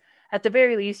answers. At the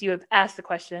very least, you have asked the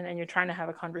question and you're trying to have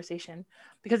a conversation,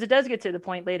 because it does get to the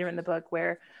point later in the book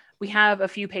where we have a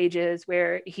few pages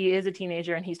where he is a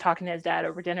teenager and he's talking to his dad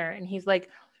over dinner, and he's like,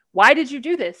 why did you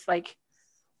do this? Like,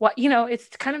 what, you know, it's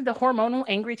kind of the hormonal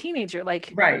angry teenager.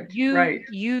 Like,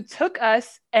 you took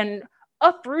us and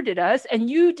uprooted us, and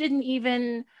you didn't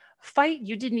even fight.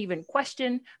 You didn't even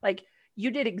question. Like,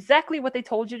 you did exactly what they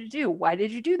told you to do. Why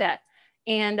did you do that?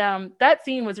 And that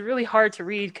scene was really hard to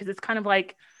read, because it's kind of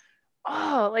like,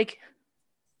 oh, like,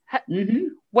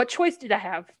 what choice did I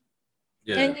have?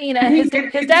 Yeah. And, you know, his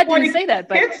dad didn't say that,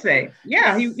 but kids safe.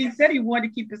 Yeah, he said he wanted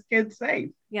to keep his kids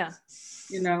safe. Yeah,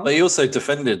 you know. But he also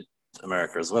defended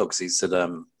America as well, because he said,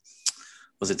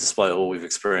 was it, despite all we've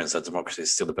experienced, our democracy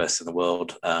is still the best in the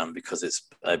world, because it's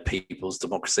a people's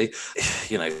democracy.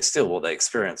 You know, still what they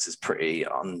experience is pretty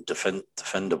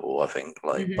undefendable, I think.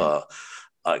 Like,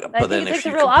 but then it takes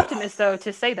a real optimist though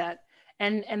to say that,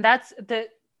 and that's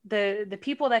the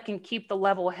people that can keep the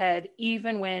level head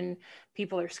even when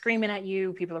people are screaming at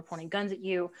you, people are pointing guns at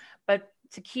you, but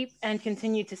to keep and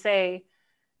continue to say,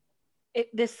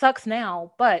 this sucks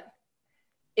now, but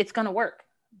it's going to work,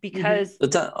 because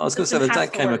I was going to say the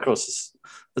dad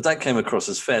came across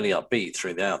as fairly upbeat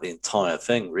throughout the entire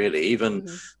thing, really, even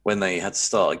when they had to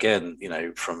start again, you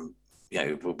know, from, you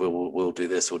know, we'll do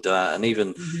this, we'll do that. And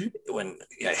even when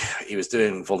he was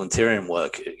doing volunteering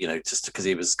work, you know, just because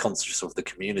he was conscious of the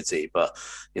community, but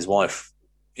his wife,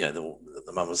 you know,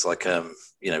 the mum was like,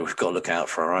 you know, we've got to look out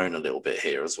for our own a little bit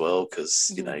here as well,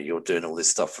 because, you know, you're doing all this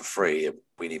stuff for free and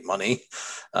we need money.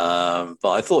 But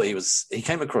I thought he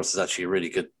came across as actually a really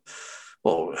good,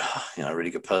 well, you know, a really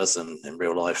good person in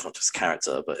real life, not just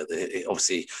character. But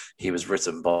obviously he was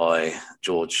written by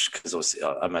George, because obviously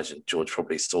I imagine George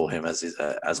probably saw him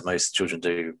as most children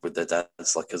do with their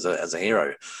dads, like as a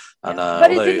hero. And,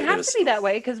 but it didn't have to be that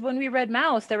way, because when we read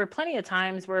Mouse, there were plenty of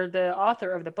times where the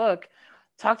author of the book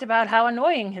talked about how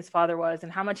annoying his father was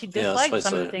and how much he disliked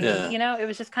some of the things. Yeah. You know, it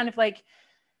was just kind of like,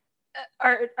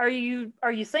 are you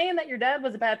saying that your dad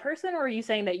was a bad person, or are you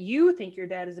saying that you think your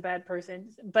dad is a bad person?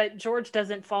 But George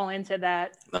doesn't fall into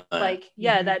that,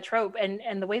 that trope.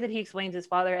 And the way that he explains his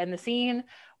father, and the scene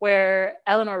where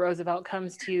Eleanor Roosevelt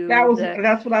comes to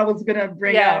that's what I was gonna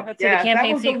bring up. The campaign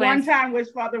that was sequence. The one time where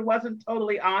his father wasn't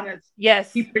totally honest.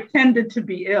 Yes, he pretended to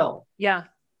be ill. Yeah,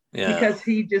 because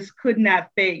he just could not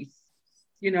face,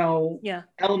 you know,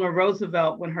 Eleanor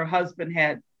Roosevelt when her husband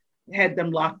had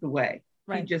them locked away.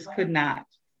 Right. He just could not.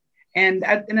 And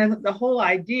the whole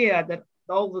idea that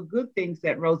all the good things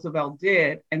that Roosevelt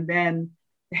did, and then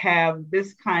have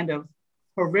this kind of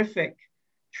horrific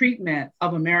treatment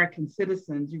of American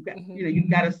citizens, you've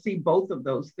got to see both of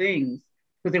those things,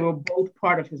 because they were both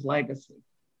part of his legacy.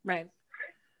 Right.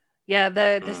 Yeah,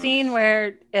 the scene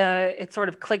where it sort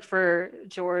of clicked for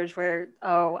George, where,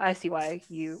 oh, I see why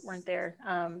you weren't there.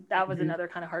 That was another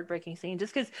kind of heartbreaking scene,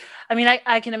 just because, I mean,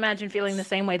 I can imagine feeling the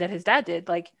same way that his dad did.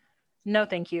 Like, no,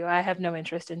 thank you. I have no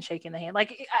interest in shaking the hand.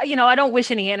 Like, you know, I don't wish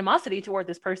any animosity toward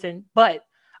this person, but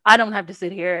I don't have to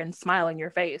sit here and smile in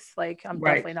your face. Like, I'm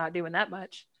definitely not doing that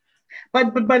much.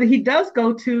 But he does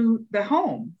go to the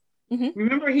home.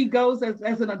 Remember, he goes as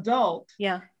an adult.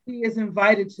 Yeah. He is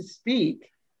invited to speak.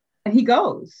 And he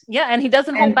goes. Yeah, and he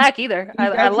doesn't hold back either.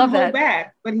 I love that. Hold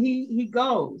back, but he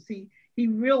goes. He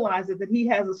realizes that he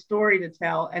has a story to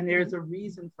tell, and there's a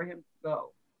reason for him to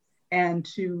go, and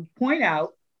to point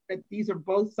out that these are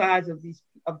both sides of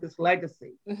this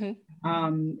legacy,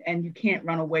 and you can't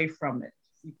run away from it.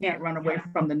 You can't run away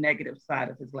from the negative side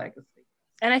of his legacy.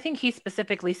 And I think he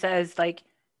specifically says, like,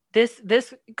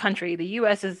 this country, the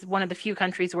U.S., is one of the few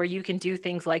countries where you can do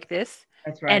things like this.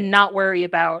 That's right. And not worry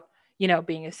about, you know,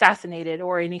 being assassinated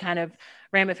or any kind of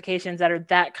ramifications that are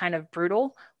that kind of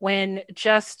brutal. When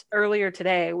just earlier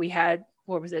today we had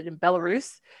what was it, in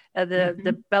Belarus,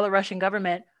 the Belarusian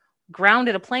government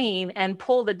grounded a plane and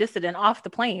pulled a dissident off the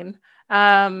plane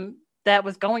that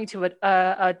was going to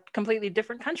a completely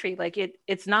different country. Like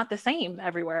it's not the same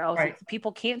everywhere else. Right.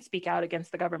 People can't speak out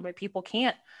against the government. People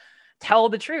can't tell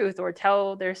the truth or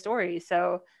tell their story.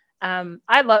 So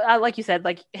I like you said,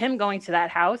 like him going to that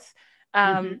house,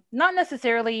 not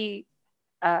necessarily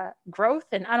growth,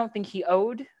 and I don't think he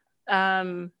owed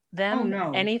them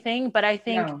anything, but I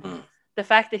think the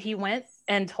fact that he went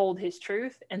and told his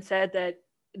truth and said that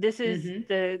this is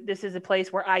this is a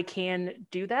place where I can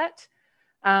do that.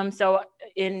 So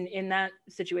in that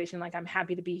situation, like I'm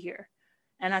happy to be here.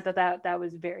 And I thought that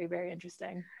was very, very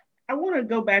interesting. I want to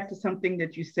go back to something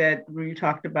that you said where you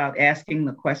talked about asking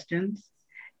the questions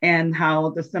and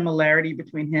how the similarity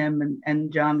between him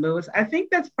and John Lewis. I think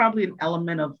that's probably an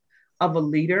element of a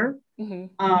leader,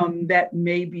 that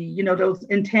maybe, you know, those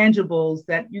intangibles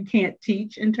that you can't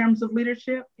teach in terms of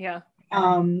leadership. Yeah.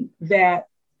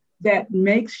 That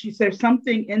makes you, there's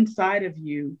something inside of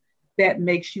you that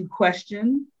makes you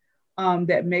question,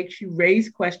 that makes you raise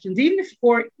questions, even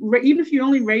if you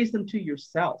only raise them to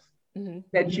yourself,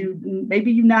 that you,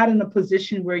 maybe you're not in a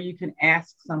position where you can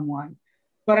ask someone.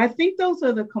 But I think those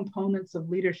are the components of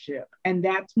leadership. And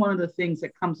that's one of the things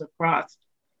that comes across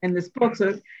in this book.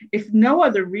 So if no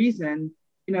other reason,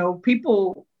 you know,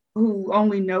 people who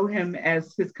only know him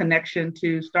as his connection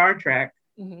to Star Trek,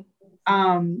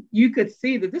 you could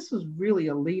see that this was really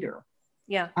a leader.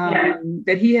 Yeah.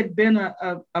 That he had been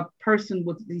a person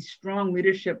with these strong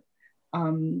leadership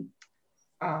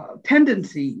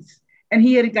tendencies. And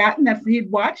he had gotten that,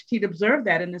 he'd observed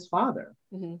that in his father.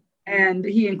 And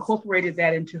he incorporated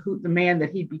that into the man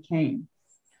that he became.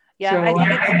 Yeah, so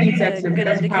I think it's a good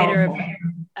indicator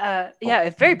powerful. Yeah,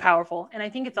 it's very powerful. And I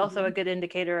think it's also a good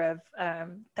indicator of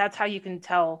that's how you can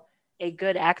tell a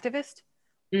good activist,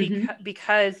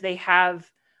 because they have,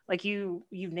 like you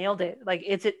nailed it. Like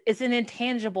it's an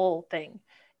intangible thing.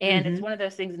 And it's one of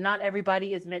those things, not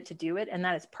everybody is meant to do it, and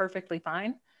that is perfectly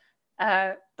fine.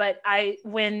 But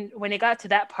when it got to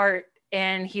that part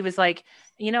and he was like,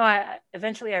 you know, I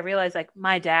eventually realized, like,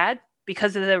 my dad,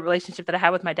 because of the relationship that I had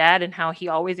with my dad and how he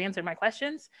always answered my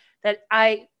questions, that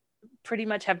I pretty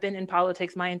much have been in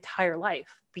politics my entire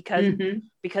life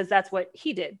because that's what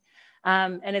he did.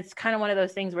 And it's kind of one of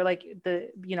those things where, like,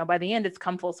 by the end it's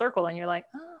come full circle and you're like,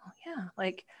 oh yeah,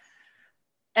 like,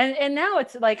 and now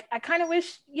it's like, I kind of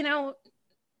wish, you know,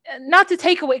 not to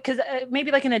take away, because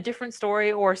maybe like in a different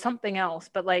story or something else,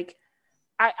 but like,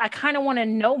 I kind of want to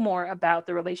know more about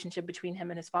the relationship between him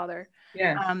and his father.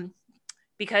 Yeah.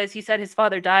 Because he said his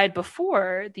father died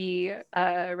before the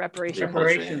reparations.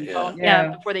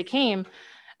 Before they came.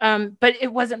 But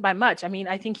it wasn't by much. I mean,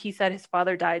 I think he said his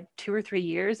father died 2 or 3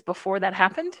 years before that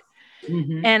happened.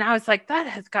 And I was like, that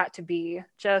has got to be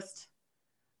just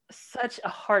such a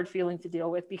hard feeling to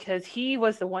deal with, because he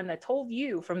was the one that told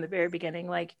you from the very beginning,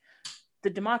 like,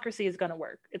 the democracy is going to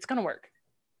work. It's going to work.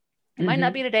 It might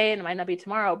not be today and it might not be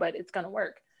tomorrow, but it's going to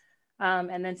work.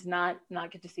 And then to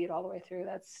not get to see it all the way through,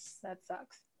 that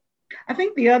sucks. I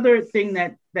think the other thing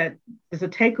that is a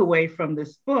takeaway from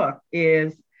this book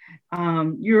is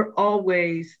you're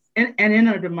always, and in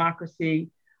a democracy,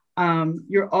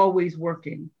 you're always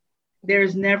working.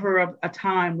 There's never a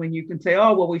time when you can say,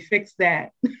 oh, well, we fixed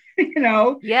that, you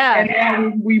know? Yeah. And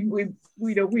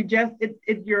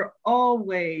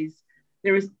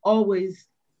there is always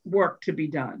work to be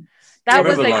done. That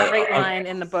was a great line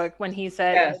in the book when he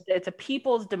said, it's a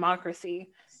people's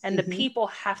democracy, and the people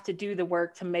have to do the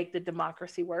work to make the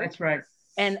democracy work. That's right.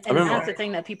 And that's the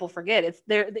thing that people forget.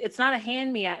 It's not a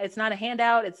it's not a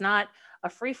handout. It's not a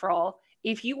free for all.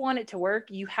 If you want it to work,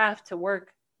 you have to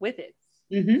work with it.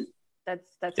 That's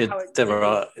how it.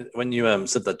 Deborah, when you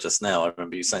said that just now, I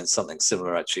remember you saying something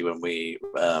similar actually when we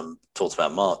talked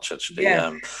about March. Actually,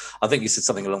 I think you said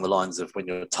something along the lines of, when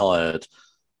you're tired,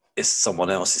 it's someone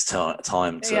else's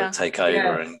time to take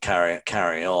over and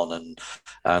carry on.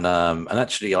 And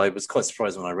actually, I was quite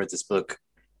surprised when I read this book.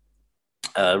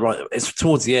 Right, it's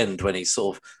towards the end when he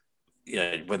sort of,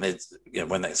 when they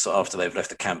sort of, after they've left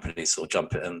the camp, and he's sort of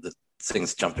jumping, and the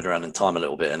things jumping around in time a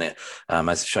little bit, and it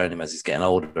as it's showing him as he's getting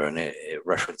older, and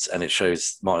it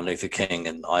shows Martin Luther King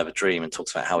and I Have a Dream, and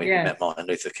talks about how he met Martin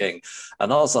Luther King.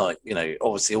 And I was like,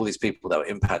 obviously all these people that were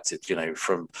impacted,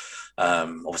 from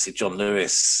obviously John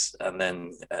Lewis, and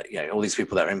then all these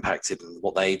people that were impacted and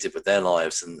what they did with their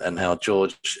lives, and how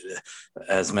George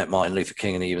has met Martin Luther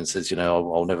King, and he even says,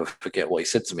 I'll never forget what he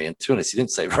said to me. And to be honest, he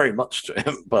didn't say very much to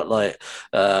him, but like,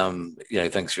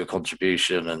 thanks for your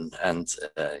contribution, and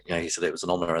he said it was an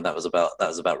honor, and that was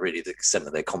about really the extent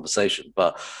of their conversation.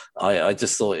 But I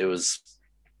just thought it was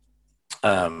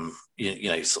you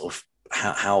know, sort of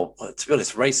how to be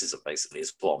honest, racism basically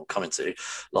is what I'm coming to.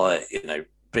 Like, you know,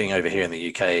 being over here in the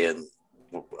UK, and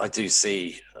I do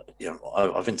see, you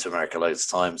know, I've been to America loads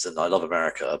of times, and I love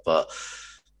America, but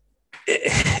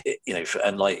you know,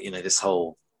 and like, you know, this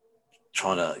whole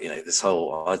trying to, you know, this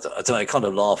whole, I don't know, I kind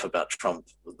of laugh about Trump,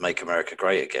 make America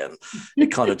great again.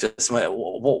 It kind of just,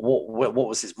 what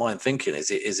was his mind thinking? Is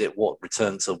it what,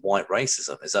 return to white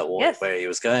racism? Is that what, where he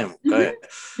was going? Like,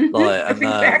 that's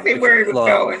exactly where he was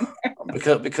going.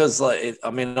 because like, I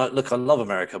mean, look, I love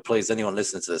America. Please, anyone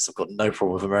listening to this, I've got no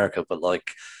problem with America, but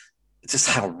like, just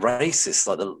how racist,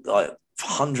 like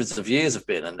hundreds of years have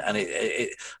been, and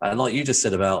and like you just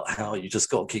said about how you just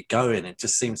got to keep going. It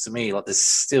just seems to me like there's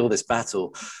still this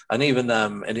battle, and even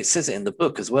and it says it in the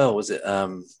book as well. Was it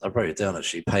I wrote it down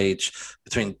actually,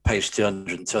 between page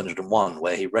 200 and 201,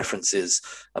 where he references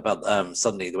about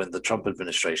suddenly when the Trump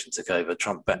administration took over,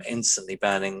 Trump instantly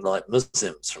banning like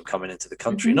Muslims from coming into the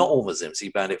country. Not all Muslims, he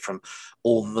banned it from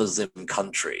all Muslim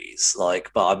countries.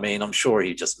 Like, but I mean, I'm sure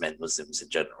he just meant Muslims in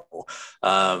general.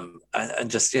 And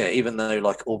just, yeah, even though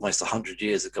like almost 100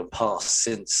 years have gone past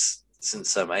since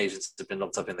Asians have been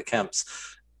locked up in the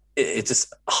camps, it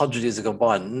just 100 years have gone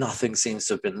by and nothing seems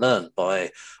to have been learned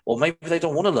by, or maybe they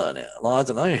don't want to learn it. Like, I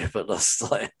don't know, but that's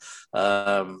like,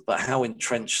 but how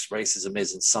entrenched racism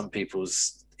is in some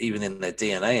people's, even in their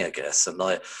DNA, I guess. And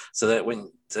like, so that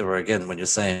when you're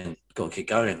saying got to keep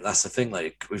going, that's the thing.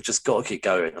 Like, we've just got to keep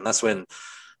going, and that's when,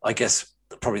 I guess,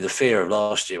 probably the fear of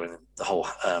last year when the whole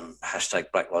hashtag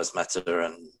Black Lives Matter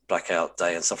and Blackout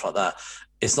Day and stuff like that,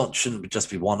 shouldn't just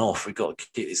be one off. We've got to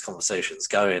keep these conversations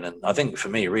going. And I think for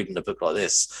me, reading a book like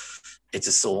this, it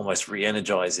just almost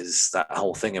re-energizes that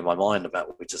whole thing in my mind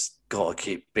about we just got to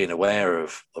keep being aware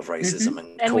of racism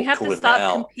and we have to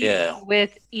stop competing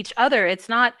with each other. It's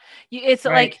not, it's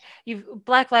right. Like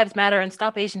Black Lives Matter and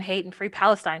Stop Asian Hate and Free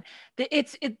Palestine.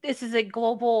 This is a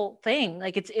global thing.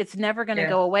 Like it's never going to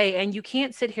go away. And you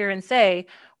can't sit here and say,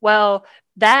 well,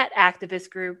 that activist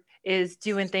group is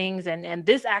doing things and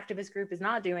this activist group is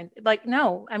not doing, like,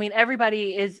 no. I mean,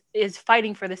 everybody is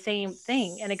fighting for the same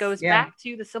thing. And it goes back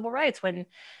to the civil rights when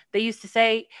they used to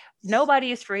say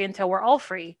nobody is free until we're all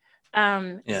free.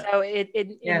 So it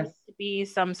needs to be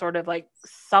some sort of like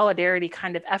solidarity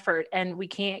kind of effort, and we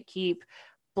can't keep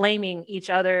blaming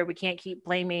each other. We can't keep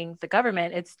blaming the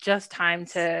government. It's just time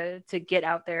to get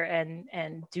out there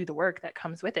and do the work that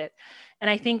comes with it. And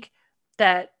I think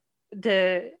that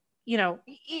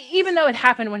even though it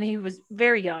happened when he was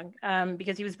very young,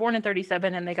 because he was born in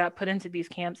 1937 and they got put into these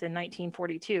camps in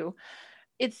 1942,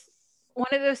 it's one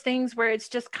of those things where it's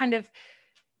just kind of,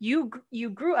 you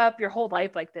grew up your whole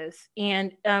life like this.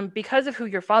 And because of who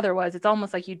your father was, it's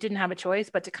almost like you didn't have a choice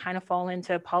but to kind of fall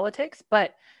into politics.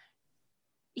 But,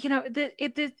 you know,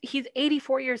 he's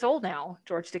 84 years old now,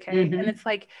 George Takei. And it's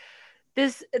like,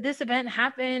 this event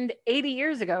happened 80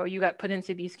 years ago. You got put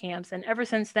into these camps, and ever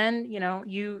since then, you know,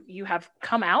 you have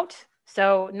come out.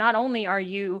 So not only are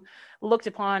you looked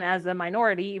upon as a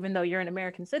minority, even though you're an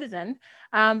American citizen,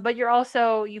 but you've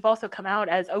also come out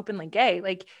as openly gay.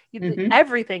 Like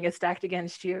everything is stacked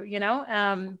against you, you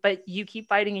know. But you keep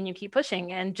fighting and you keep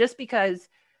pushing. And just because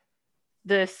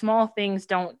the small things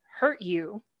don't hurt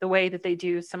you the way that they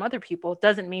do some other people,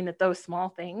 doesn't mean that those small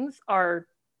things are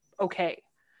okay.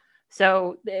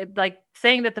 So like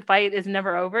saying that the fight is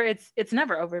never over, it's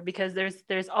never over, because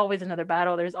there's always another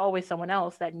battle. There's always someone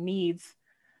else that needs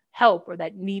help, or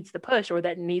that needs the push, or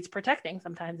that needs protecting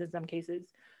sometimes in some cases.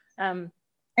 And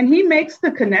he makes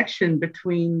the connection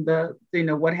between the, you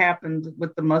know, what happened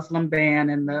with the Muslim ban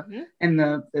and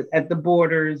the at the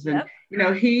borders. And, you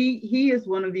know, he is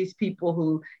one of these people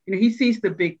who, you know, he sees the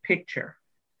big picture,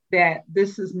 that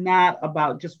this is not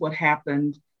about just what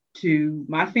happened to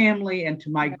my family and to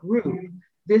my group.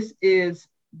 This is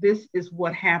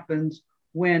what happens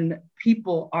when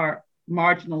people are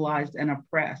marginalized and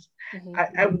oppressed.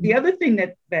 The other thing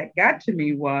that got to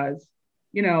me was,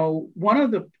 you know, one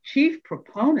of the chief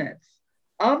proponents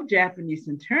of Japanese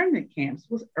internment camps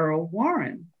was Earl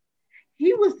Warren.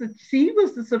 He was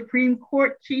the Supreme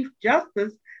Court Chief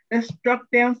Justice that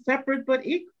struck down separate but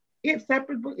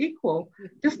equal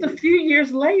just a few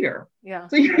years later.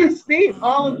 So you can see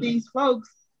all of these folks,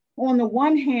 on the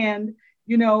one hand,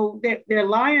 you know, they're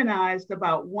lionized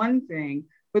about one thing,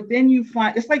 but then you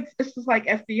find it's just like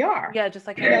FDR. Yeah, just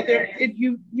like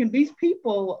you know, these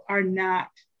people are not,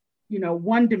 you know,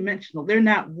 one dimensional. They're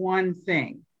not one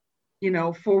thing. You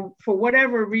know, for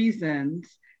whatever reasons,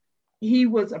 he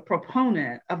was a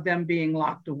proponent of them being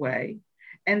locked away,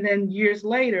 and then years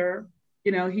later,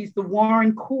 you know, he's the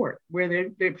Warren Court, where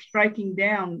they're striking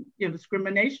down, you know,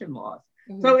 discrimination laws.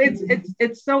 So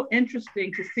it's so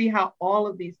interesting to see how all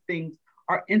of these things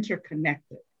are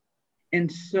interconnected in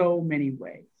so many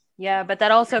ways. Yeah, but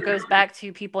that also goes back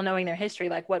to people knowing their history,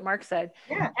 like what Mark said.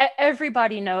 Yeah.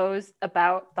 Everybody knows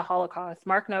about the Holocaust.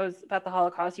 Mark knows about the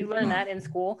Holocaust. You learn that in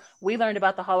school. We learned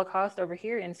about the Holocaust over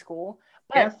here in school,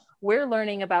 but Yes. we're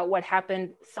learning about what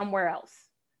happened somewhere else.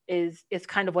 Is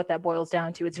kind of what that boils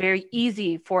down to. It's very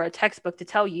easy for a textbook to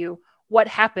tell you what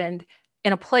happened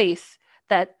in a place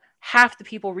that half the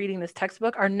people reading this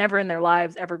textbook are never in their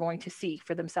lives ever going to see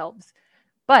for themselves.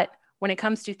 But when it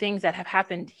comes to things that have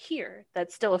happened here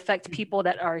that still affect people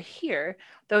that are here,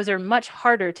 those are much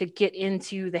harder to get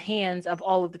into the hands of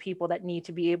all of the people that need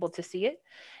to be able to see it.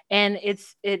 And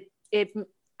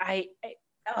I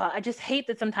just hate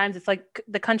that sometimes it's like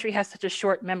the country has such a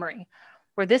short memory,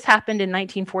 where this happened in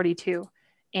 1942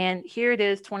 and here it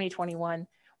is 2021.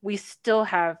 We still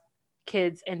have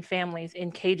kids and families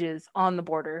in cages on the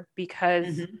border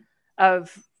because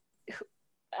of,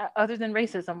 other than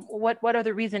racism, what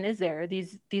other reason is there?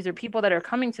 These are people that are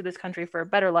coming to this country for a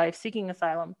better life, seeking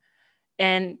asylum,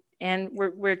 and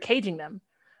we're caging them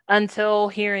until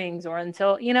hearings, or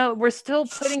until, we're still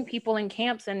putting people in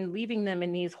camps and leaving them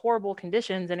in these horrible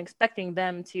conditions and expecting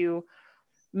them to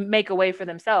make a way for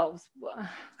themselves.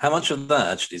 How much of that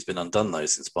actually has been undone though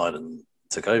since Biden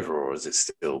took over, or is it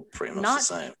still pretty much Not the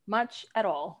same? much at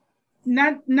all.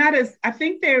 Not as, I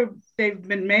think they've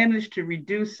been managed to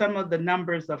reduce some of the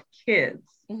numbers of kids,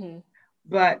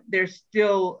 but there's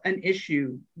still an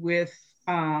issue with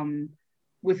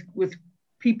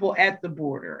people at the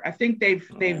border. I think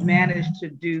they've managed to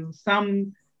do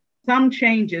some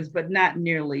changes, but not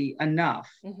nearly enough.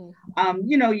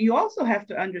 You also have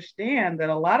to understand that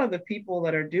a lot of the people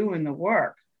that are doing the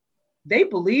work, they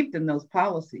believed in those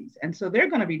policies, and so they're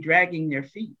going to be dragging their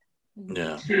feet.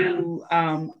 To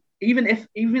even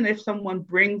if someone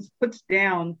puts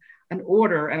down an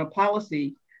order and a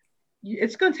policy,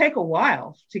 it's going to take a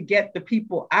while to get the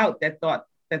people out that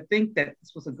think that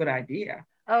this was a good idea.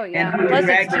 Oh yeah, and who are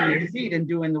dragging their feet and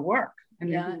doing the work.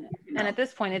 And and at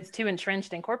this point, it's too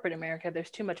entrenched in corporate America.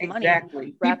 There's too much money.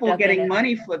 Exactly, people getting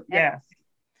money for yes.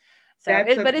 So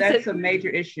that's a major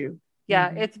issue.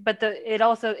 Yeah,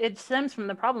 it stems from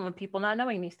the problem of people not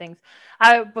knowing these things.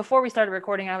 Before we started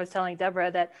recording, I was telling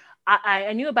Deborah that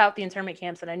I knew about the internment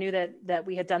camps, and I knew that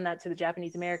we had done that to the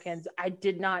Japanese Americans. I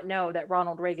did not know that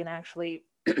Ronald Reagan actually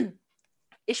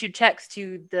issued checks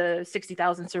to the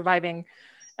 60,000 surviving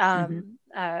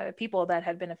people that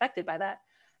had been affected by that.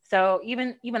 So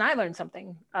even I learned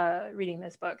something reading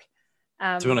this book.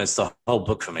 To be honest, the whole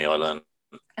book for me, I learned.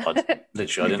 I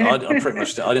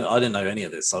didn't know any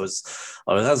of this. As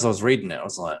I was reading it, I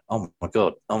was like, oh my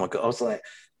god. I was like,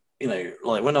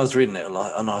 like when I was reading it,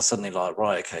 like, and I was suddenly like,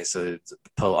 right, okay, so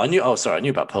I knew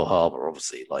about Pearl Harbor,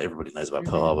 obviously, like everybody knows about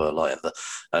Pearl Harbor, like,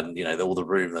 and all the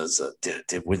rumors that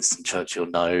did Winston Churchill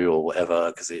know or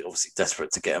whatever, because he's obviously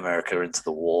desperate to get America into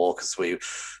the war, because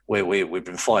we've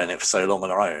been fighting it for so long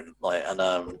on our own, like,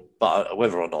 and but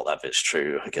whether or not that bit's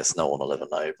true, I guess no one will ever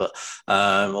know. But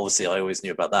obviously, I always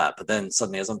knew about that. But then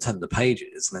suddenly, as I'm turning the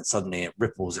pages, and then suddenly it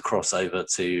ripples across over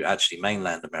to actually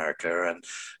mainland America, and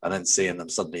then seeing them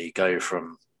suddenly go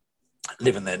from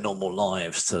living their normal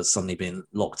lives to suddenly being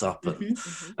locked up,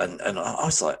 and I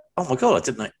was like, oh my god,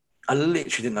 I literally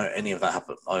didn't know any of that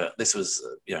happened. This was,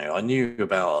 I knew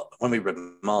about when we read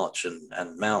March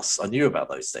and Mouse. I knew about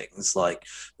those things. Like,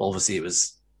 obviously, it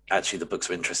was actually the books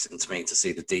were interesting to me to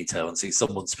see the detail and see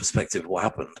someone's perspective of what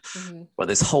happened. But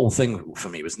this whole thing for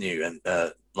me was new and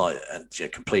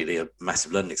completely a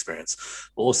massive learning experience.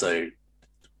 But also,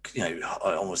 I'm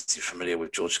almost familiar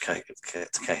with George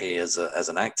Takei as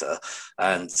an actor,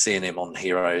 and seeing him on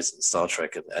Heroes and Star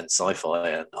Trek and sci-fi,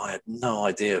 and I had no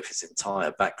idea of his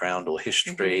entire background or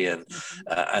history, and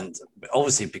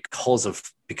obviously because of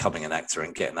becoming an actor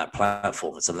and getting that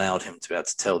platform, it's allowed him to be able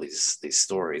to tell these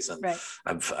stories and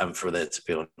for there to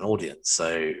be an audience.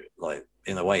 So, like,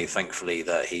 in a way, thankfully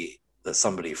that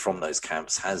somebody from those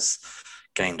camps has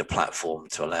gained a platform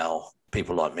to allow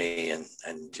people like me and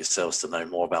yourselves to know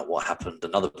more about what happened,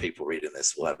 and other people reading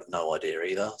this will have no idea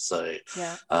either. So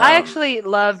I actually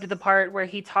loved the part where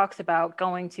he talks about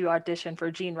going to audition for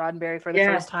Gene Roddenberry for the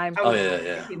first time.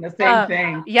 The same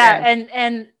thing.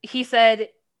 And he said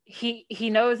he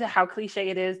knows how cliche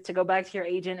it is to go back to your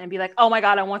agent and be like, oh my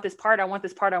god, I want this part, I want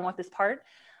this part, I want this part.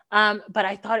 But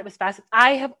I thought it was fascinating.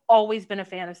 I have always been a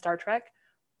fan of Star Trek,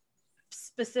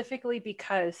 specifically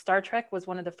because Star Trek was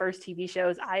one of the first TV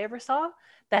shows I ever saw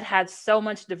that had so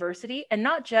much diversity, and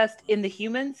not just in the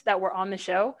humans that were on the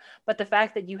show, but the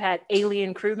fact that you had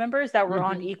alien crew members that were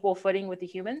on equal footing with the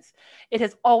humans. It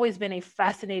has always been a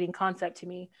fascinating concept to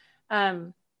me.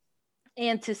 And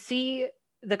to see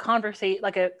the conversation,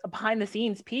 like a behind the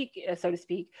scenes peek, so to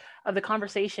speak, of the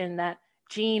conversation that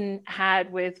Jean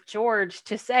had with George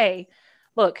to say,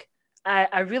 look,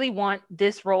 I really want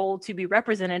this role to be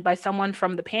represented by someone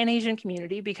from the Pan-Asian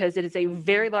community, because it is a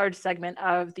very large segment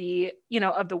of the,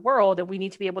 of the world, and we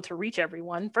need to be able to reach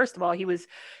everyone. First of all, he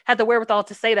had the wherewithal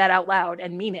to say that out loud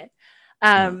and mean it.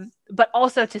 But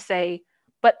also to say,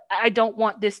 but I don't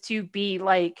want this to be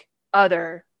like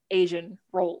other Asian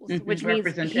roles, which means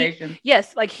representation.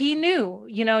 Yes, like he knew,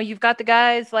 you've got the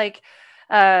guys like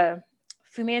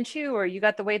Fu Manchu, or you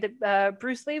got the way that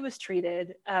Bruce Lee was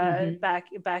treated back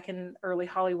in early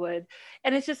Hollywood.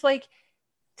 And it's just like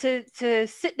to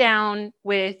sit down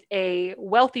with a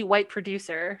wealthy white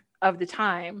producer of the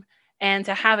time and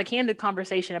to have a candid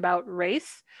conversation about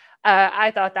race.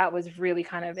 I thought that was really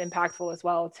kind of impactful as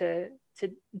well, to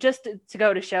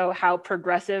go to show how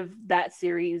progressive that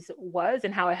series was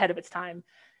and how ahead of its time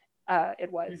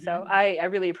it was. Mm-hmm. So I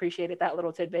really appreciated that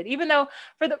little tidbit, even though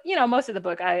for the, most of the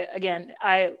book,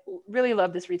 I really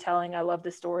love this retelling. I love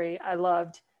the story. I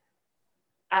loved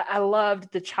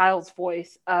the child's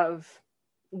voice of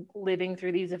living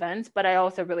through these events, but I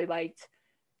also really liked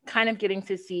kind of getting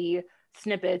to see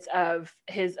snippets of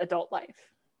his adult life.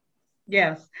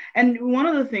 Yes. And one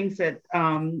of the things that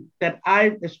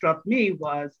struck me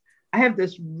was I have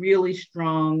this really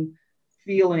strong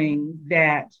feeling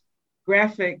that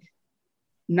graphic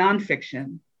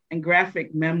nonfiction and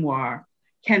graphic memoir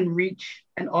can reach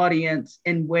an audience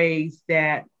in ways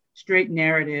that straight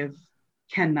narrative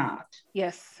cannot.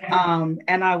 Yes.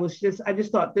 And I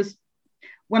just thought this,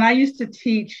 when I used to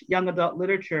teach young adult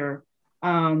literature,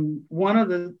 one of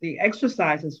the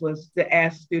exercises was to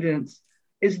ask students,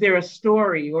 is there a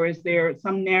story or is there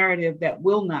some narrative that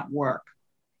will not work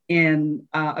in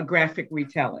a graphic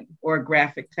retelling or a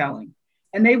graphic telling?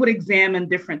 And they would examine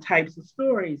different types of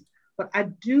stories. But I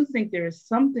do think there is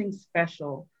something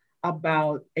special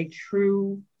about a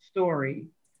true story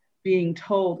being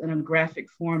told in a graphic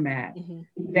format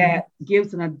that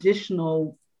gives an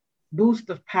additional boost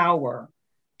of power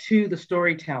to the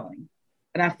storytelling.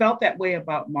 And I felt that way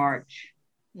about March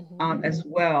as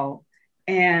well.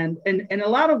 And in a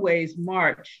lot of ways,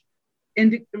 March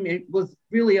was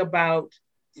really about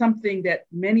something that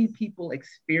many people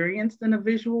experienced in a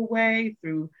visual way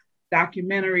through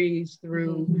documentaries,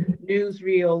 through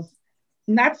newsreels,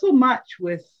 not so much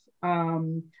with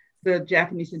the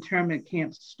Japanese internment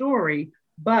camp story,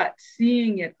 but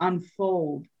seeing it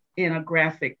unfold in a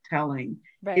graphic telling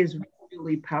is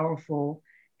really powerful.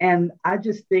 And I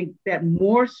just think that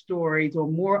more stories or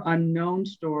more unknown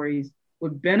stories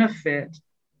would benefit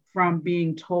from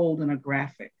being told in a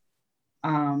graphic,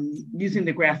 using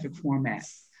the graphic format.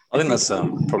 I think that's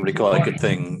probably quite a good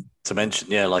thing to mention.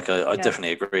 Yeah, like I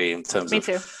definitely agree in terms of,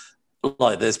 too.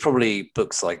 Like, there's probably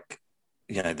books like,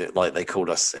 that, like They Called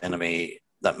Us Enemy,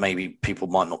 that maybe people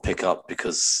might not pick up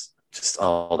because just,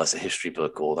 that's a history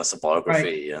book or that's a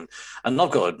biography. And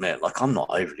I've got to admit, like, I'm not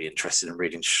overly interested in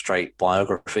reading straight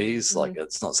biographies. Like,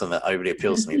 it's not something that overly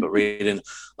appeals to me, but reading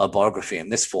a biography in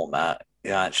this format,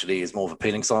 actually is more of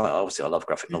appealing. So obviously I love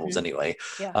graphic novels anyway.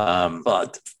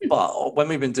 But when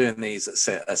we've been doing these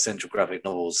essential graphic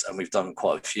novels, and we've done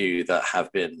quite a few that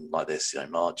have been like this,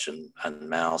 March and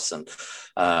Mouse, and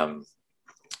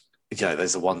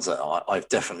those are ones that I've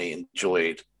definitely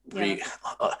enjoyed.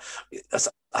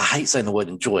 I hate saying the word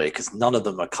enjoy because none of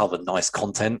them are covered nice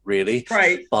content, really.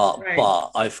 But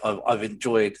I've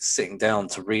enjoyed sitting down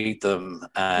to read them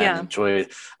and enjoy.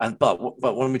 But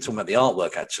when we talk about the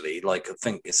artwork, actually, like, I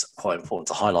think it's quite important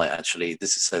to highlight. Actually,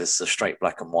 this is a straight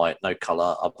black and white, no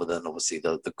color, other than obviously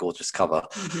the gorgeous cover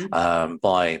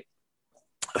by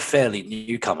a fairly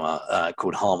newcomer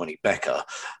called Harmony Becker,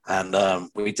 and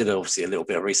we did obviously a little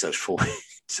bit of research for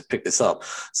to pick this up.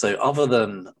 So other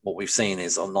than what we've seen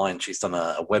is online, she's done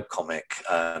a webcomic,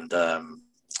 and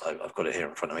I've got it here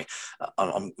in front of me.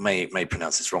 I may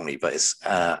pronounce this wrongly, but it's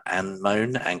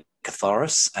Anemone and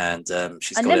Catharis, and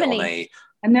she's got it on a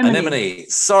Anemone.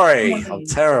 Sorry, I'm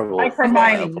terrible. Like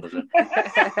Hermione.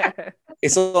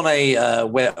 It's on a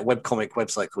webcomic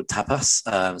website called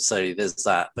Tapas. So there's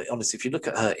that. But honestly, if you look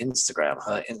at her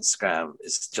Instagram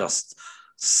is just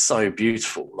so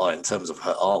beautiful, like, in terms of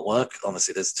her artwork.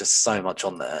 Honestly, there's just so much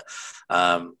on there.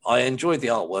 I enjoyed the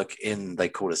artwork in They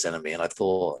Called Us Enemy, and I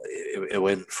thought it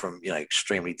went from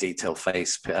extremely detailed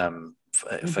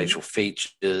facial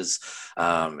features,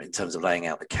 in terms of laying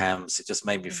out the camps. It just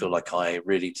made me feel like I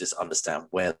really just understand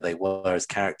where they were as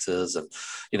characters, and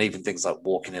even things like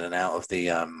walking in and out of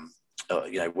the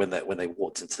when they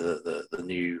walked into the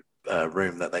new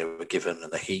room that they were given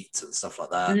and the heat and stuff like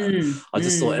that. And I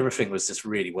just thought everything was just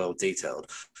really well detailed.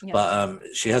 Yeah.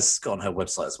 But she has got on her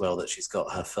website as well that she's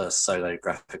got her first solo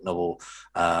graphic novel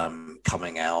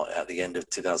coming out at the end of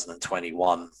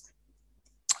 2021.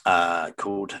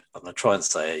 Called, I'm gonna try and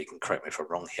say it, you can correct me if I'm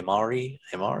wrong, Himari,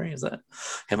 is that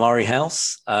Himari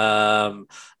House?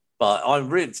 But I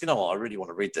really, you know what, I really want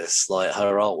to read this. Like,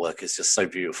 her artwork is just so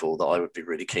beautiful that I would be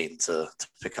really keen to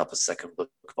pick up a second book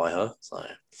by her. So,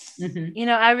 you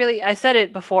know, I said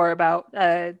it before about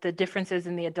the differences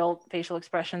in the adult facial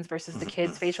expressions versus the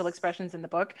kids' facial expressions in the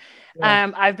book.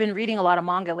 Yeah. I've been reading a lot of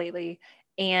manga lately,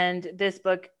 and this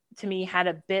book to me had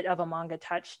a bit of a manga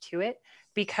touch to it,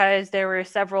 because there were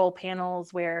several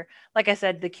panels where, like I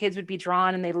said, the kids would be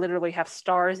drawn and they literally have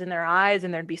stars in their eyes,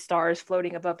 and there'd be stars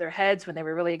floating above their heads when they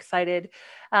were really excited.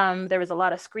 There was a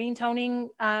lot of screen toning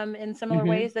in similar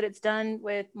ways that it's done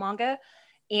with manga.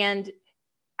 And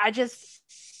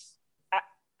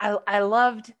I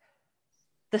loved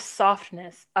the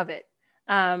softness of it.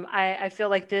 I feel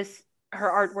like her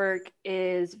artwork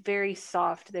is very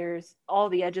soft. There's all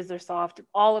the edges are soft.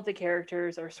 All of the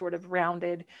characters are sort of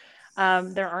rounded.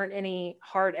 There aren't any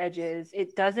hard edges.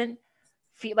 It doesn't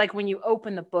feel like, when you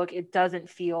open the book, it doesn't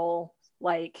feel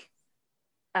like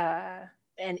an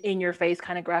in-your-face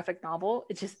kind of graphic novel.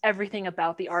 It's just everything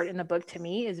about the art in the book to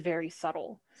me is very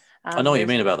subtle. I know what you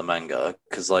mean about the manga,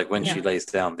 because like when she lays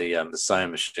down the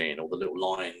sewing machine, all the little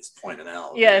lines pointing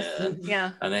out. Yes,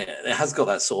 and it has got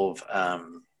that sort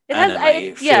of it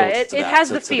has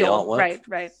the feel.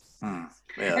 Right.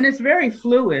 Yeah. And it's very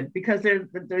fluid, because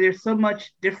there's so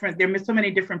much different. There's so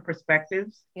many different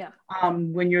perspectives. Yeah.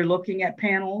 When you're looking at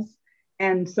panels,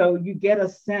 and so you get a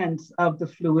sense of the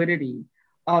fluidity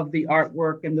of the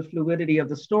artwork and the fluidity of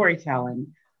the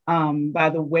storytelling by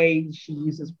the way she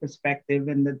uses perspective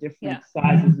and the different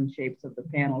sizes and shapes of the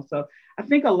panel. So I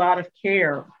think a lot of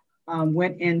care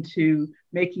went into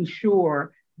making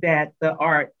sure that the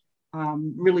art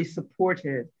really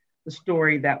supported the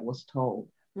story that was told.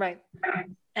 Right.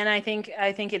 And I think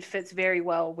it fits very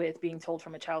well with being told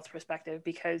from a child's perspective,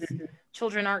 because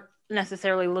children aren't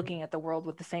necessarily looking at the world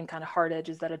with the same kind of hard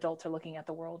edges that adults are looking at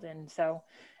the world in. So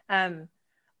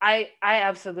I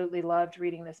absolutely loved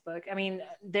reading this book. I mean,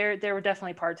 there were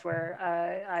definitely parts where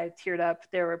I teared up.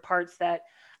 There were parts that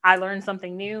I learned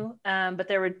something new, but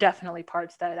there were definitely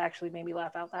parts that actually made me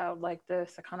laugh out loud, like the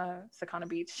Sakana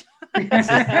Beach.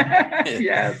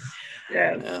 Yes.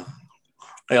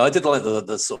 Yeah, I did like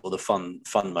the sort of the fun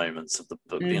moments of the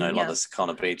book, you know, like the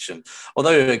Sakana Beach, and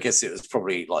although I guess it was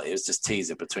probably like it was just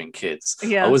teasing between kids.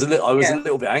 Yeah, I was a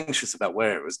little bit anxious about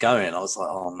where it was going. I was like,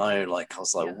 oh no,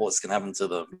 what's going to happen to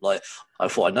them? Like, I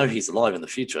thought, I know he's alive in the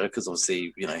future because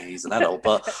obviously, you know, he's an adult,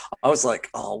 but I was like,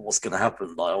 oh, what's going to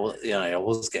happen? Like, I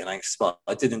was getting anxious, but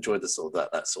I did enjoy the sort of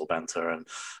that sort of banter and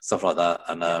stuff like that.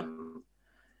 And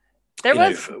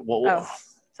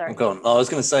sorry, go on. I was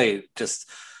going to say just.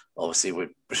 Obviously, we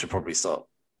should probably start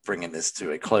bringing this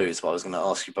to a close, but I was going to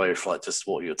ask you both, like, just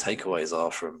what your takeaways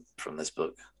are from this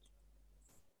book.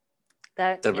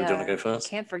 Deborah, do you want to go first?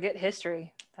 Can't forget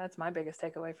history. That's my biggest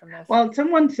takeaway from this. Well,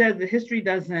 someone said the history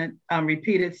doesn't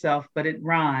repeat itself, but it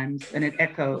rhymes and it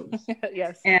echoes.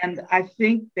 Yes. And I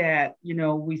think that, you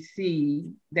know, we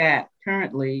see that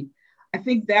currently. I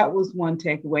think that was one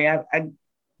takeaway. I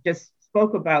just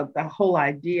spoke about the whole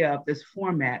idea of this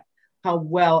format, how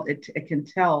well it can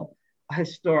tell a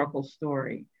historical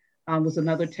story, was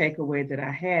another takeaway that I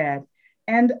had.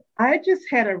 And I just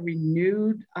had a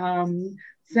renewed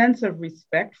sense of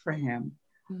respect for him,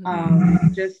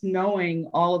 just knowing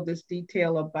all of this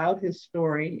detail about his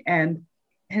story and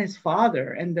his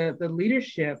father and the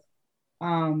leadership.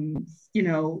 You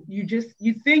know,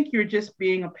 you think you're just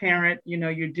being a parent, you know,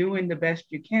 you're doing the best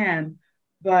you can,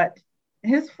 but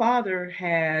his father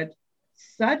had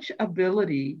such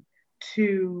ability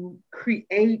to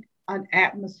create an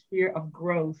atmosphere of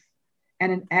growth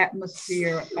and an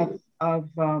atmosphere of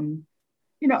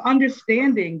you know,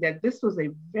 understanding that this was a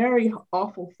very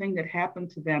awful thing that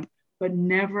happened to them, but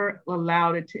never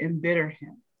allowed it to embitter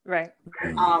him. Right.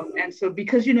 And so,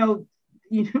 because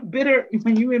bitter,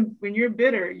 when you're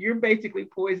bitter, you're basically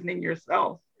poisoning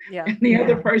yourself. Yeah. And the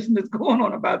other person is going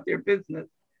on about their business.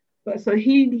 But so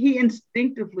he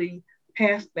instinctively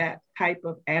passed that type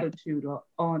of attitude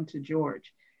on to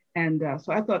George. And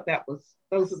so I thought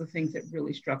those are the things that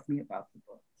really struck me about the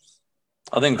book.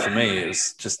 I think for me, it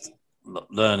was just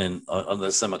learning.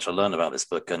 There's so much I learned about this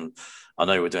book, and I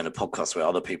know we're doing a podcast where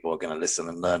other people are going to listen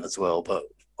and learn as well, but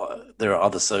there are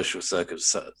other social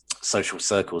circles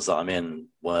that I'm in,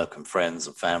 work and friends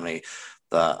and family,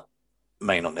 that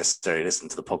may not necessarily listen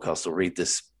to the podcast or read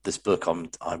this book,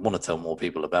 I want to tell more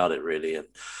people about it, really. And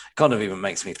it kind of even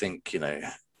makes me think,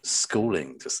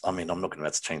 schooling, I'm not going to be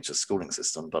able to change the schooling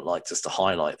system, but like just to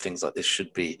highlight things like this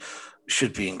should be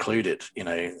included,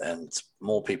 and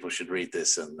more people should read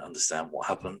this and understand what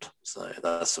happened. So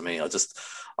that's for me.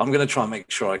 I'm going to try and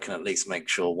make sure I can at least make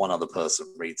sure one other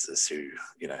person reads this who,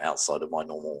 outside of my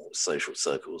normal social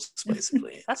circles,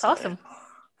 basically. That's awesome.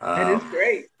 That is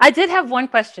great. I did have one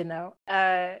question though.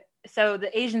 So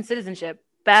the Asian citizenship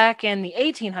back in the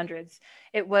 1800s,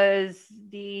 it was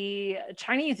the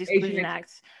Chinese Exclusion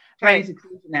Act. Chinese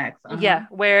Exclusion Act. Yeah,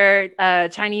 where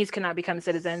Chinese could not become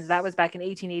citizens. That was back in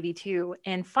 1882.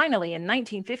 And finally, in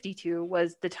 1952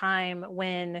 was the time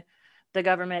when the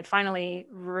government finally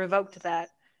revoked that.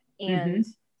 And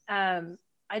I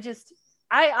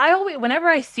always, whenever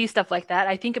I see stuff like that,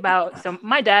 I think about, so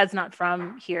my dad's not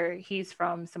from here. He's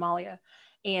from Somalia.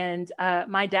 And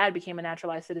my dad became a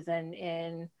naturalized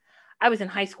citizen I was in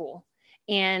high school.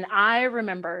 And I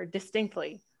remember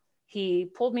distinctly, he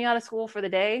pulled me out of school for the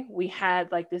day. We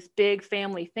had like this big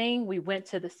family thing. We went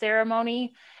to the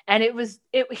ceremony, and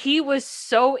he was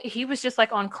just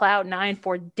like on cloud nine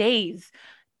for days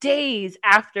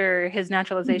after his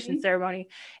naturalization ceremony.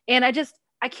 And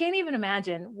I can't even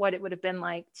imagine what it would have been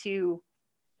like to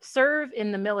serve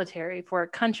in the military for a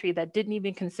country that didn't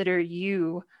even consider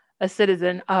you a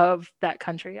citizen of that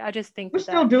country. I just think we're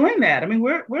still doing that. I mean,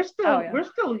 we're still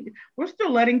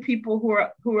letting people who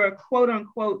are quote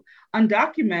unquote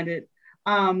undocumented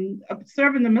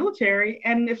serve in the military,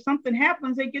 and if something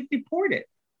happens, they get deported.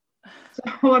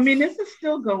 So I mean, this is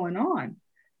still going on.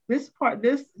 This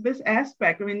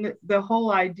aspect. I mean, the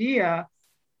whole idea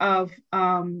of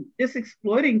just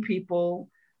exploiting people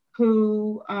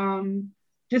who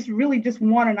just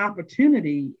want an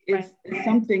opportunity is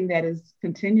something that is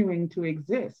continuing to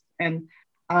exist. And,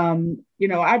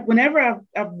 whenever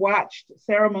I've watched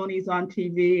ceremonies on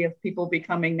TV of people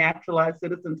becoming naturalized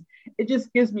citizens, it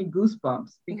just gives me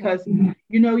goosebumps because,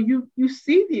 you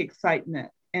see the excitement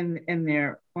on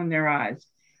their eyes.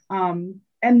 And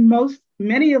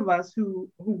many of us who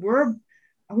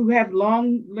have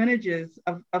long lineages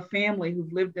of family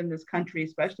who've lived in this country,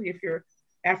 especially if you're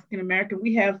African American,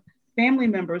 we have family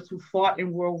members who fought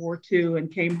in World War II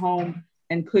and came home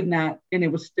and could not, and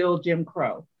it was still Jim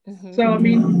Crow. So, I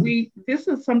mean, this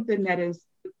is something that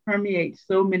permeates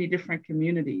so many different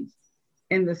communities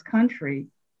in this country.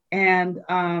 And,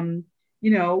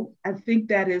 I think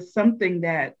that is something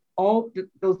that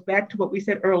goes back to what we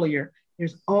said earlier.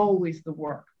 There's always the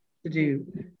work to do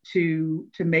to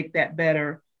make that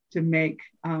better, to make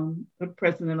what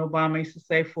President Obama used to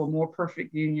say, for a more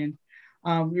perfect union.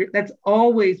 That's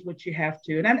always what you have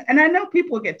to. And I know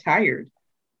people get tired.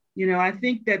 I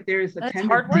think that there's a tendency.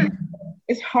 Hard work.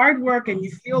 It's hard work, and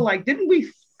you feel like,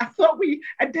 you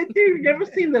ever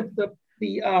seen the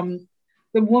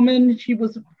woman? She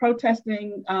was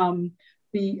protesting trying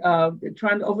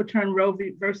to overturn Roe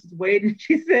versus Wade, and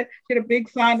she had a big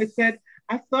sign that said,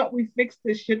 "I thought we fixed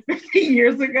this shit 50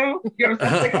 years ago," or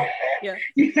something like that. Yeah.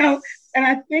 And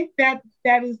I think that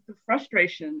is the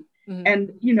frustration.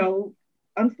 And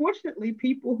unfortunately,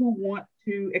 people who want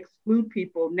to exclude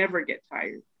people never get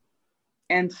tired.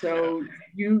 And so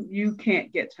you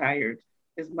can't get tired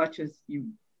as much as you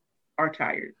are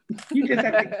tired. You just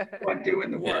have to keep on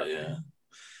doing the work.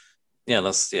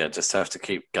 Just have to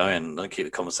keep going and keep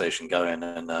the conversation going.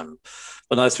 And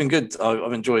but no, it's been good.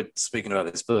 I've enjoyed speaking about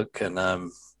this book,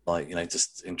 and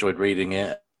just enjoyed reading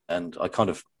it. And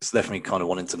it's left me kind of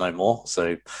wanting to know more.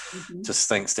 So just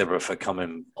thanks, Deborah, for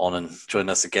coming on and joining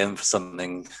us again for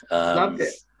something. Loved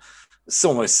it. It's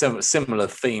almost similar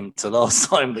theme to last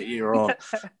time that you were on.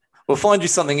 We'll find you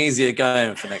something easier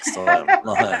going for next time.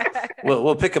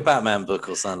 We'll pick a Batman book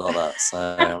or something like that. So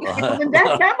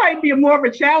that might be more of a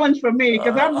challenge for me,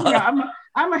 because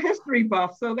I'm a history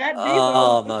buff, so that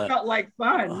felt like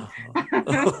fun.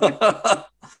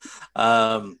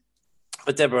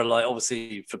 But Deborah,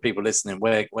 obviously for people listening,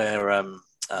 where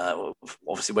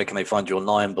obviously where can they find you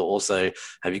online? But also,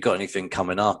 have you got anything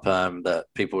coming up that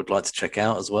people would like to check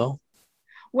out as well?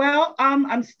 Well,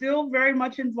 I'm still very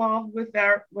much involved with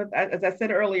as I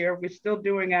said earlier, we're still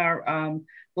doing our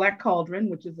Black Cauldron,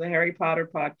 which is a Harry Potter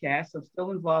podcast. So I'm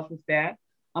still involved with that.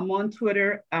 I'm on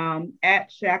Twitter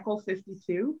at Shackle52.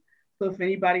 So if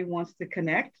anybody wants to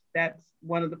connect, that's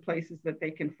one of the places that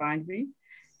they can find me.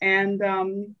 And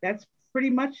that's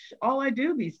pretty much all I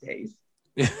do these days.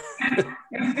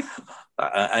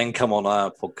 And come on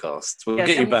our podcast. We'll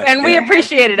get you back. And we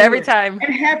appreciate it every time.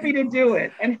 And happy to do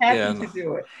it.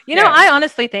 I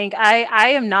honestly think I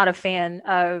am not a fan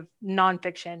of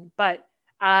nonfiction, but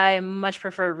I much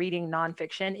prefer reading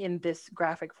nonfiction in this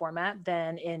graphic format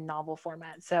than in novel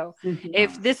format. So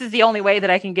if this is the only way that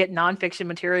I can get nonfiction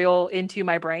material into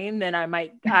my brain, then I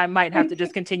might have to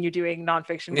just continue doing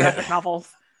nonfiction graphic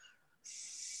novels.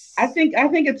 I think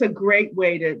it's a great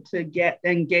way to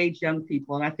engage young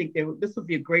people, and I think this would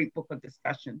be a great book of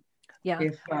discussion. Yeah,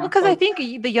 because I think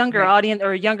the younger audience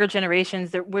or younger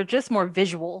generations, that we're just more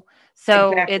visual.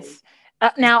 So it's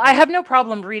now I have no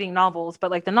problem reading novels, but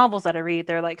like the novels that I read,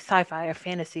 they're like sci-fi or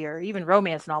fantasy or even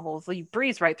romance novels. You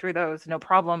breeze right through those, no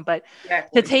problem. But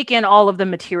to take in all of the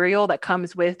material that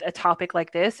comes with a topic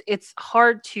like this, it's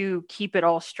hard to keep it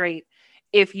all straight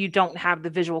if you don't have the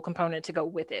visual component to go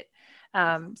with it.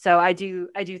 So I do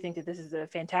think that this is a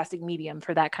fantastic medium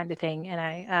for that kind of thing,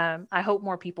 and I hope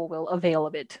more people will avail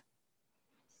of it.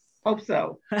 Hope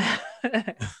so.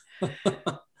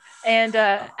 And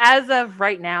as of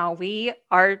right now, we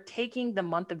are taking the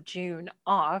month of June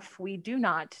off. We do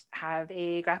not have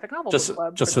a graphic novel book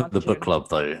club. Just for the book club,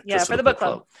 though. Yeah, for the book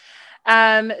club.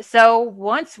 So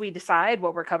once we decide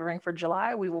what we're covering for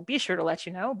July, we will be sure to let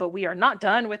you know, but we are not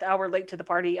done with our Late to the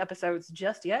Party episodes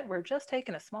just yet. We're just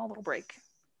taking a small little break.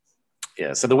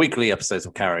 Yeah, so the weekly episodes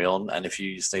will carry on, and if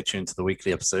you stay tuned to the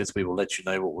weekly episodes, we will let you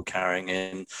know what we're carrying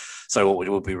in, so what we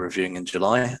will be reviewing in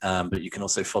July. But you can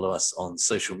also follow us on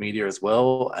social media as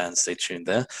well, and stay tuned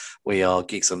there. We are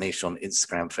Geeks Unleashed on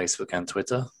Instagram, Facebook, and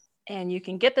Twitter. And you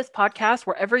can get this podcast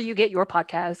wherever you get your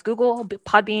podcasts: Google,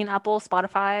 Podbean, Apple,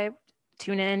 Spotify,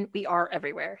 TuneIn. We are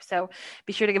everywhere. So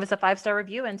be sure to give us a 5-star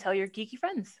review and tell your geeky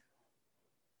friends.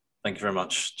 Thank you very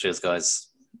much. Cheers, guys.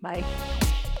 Bye.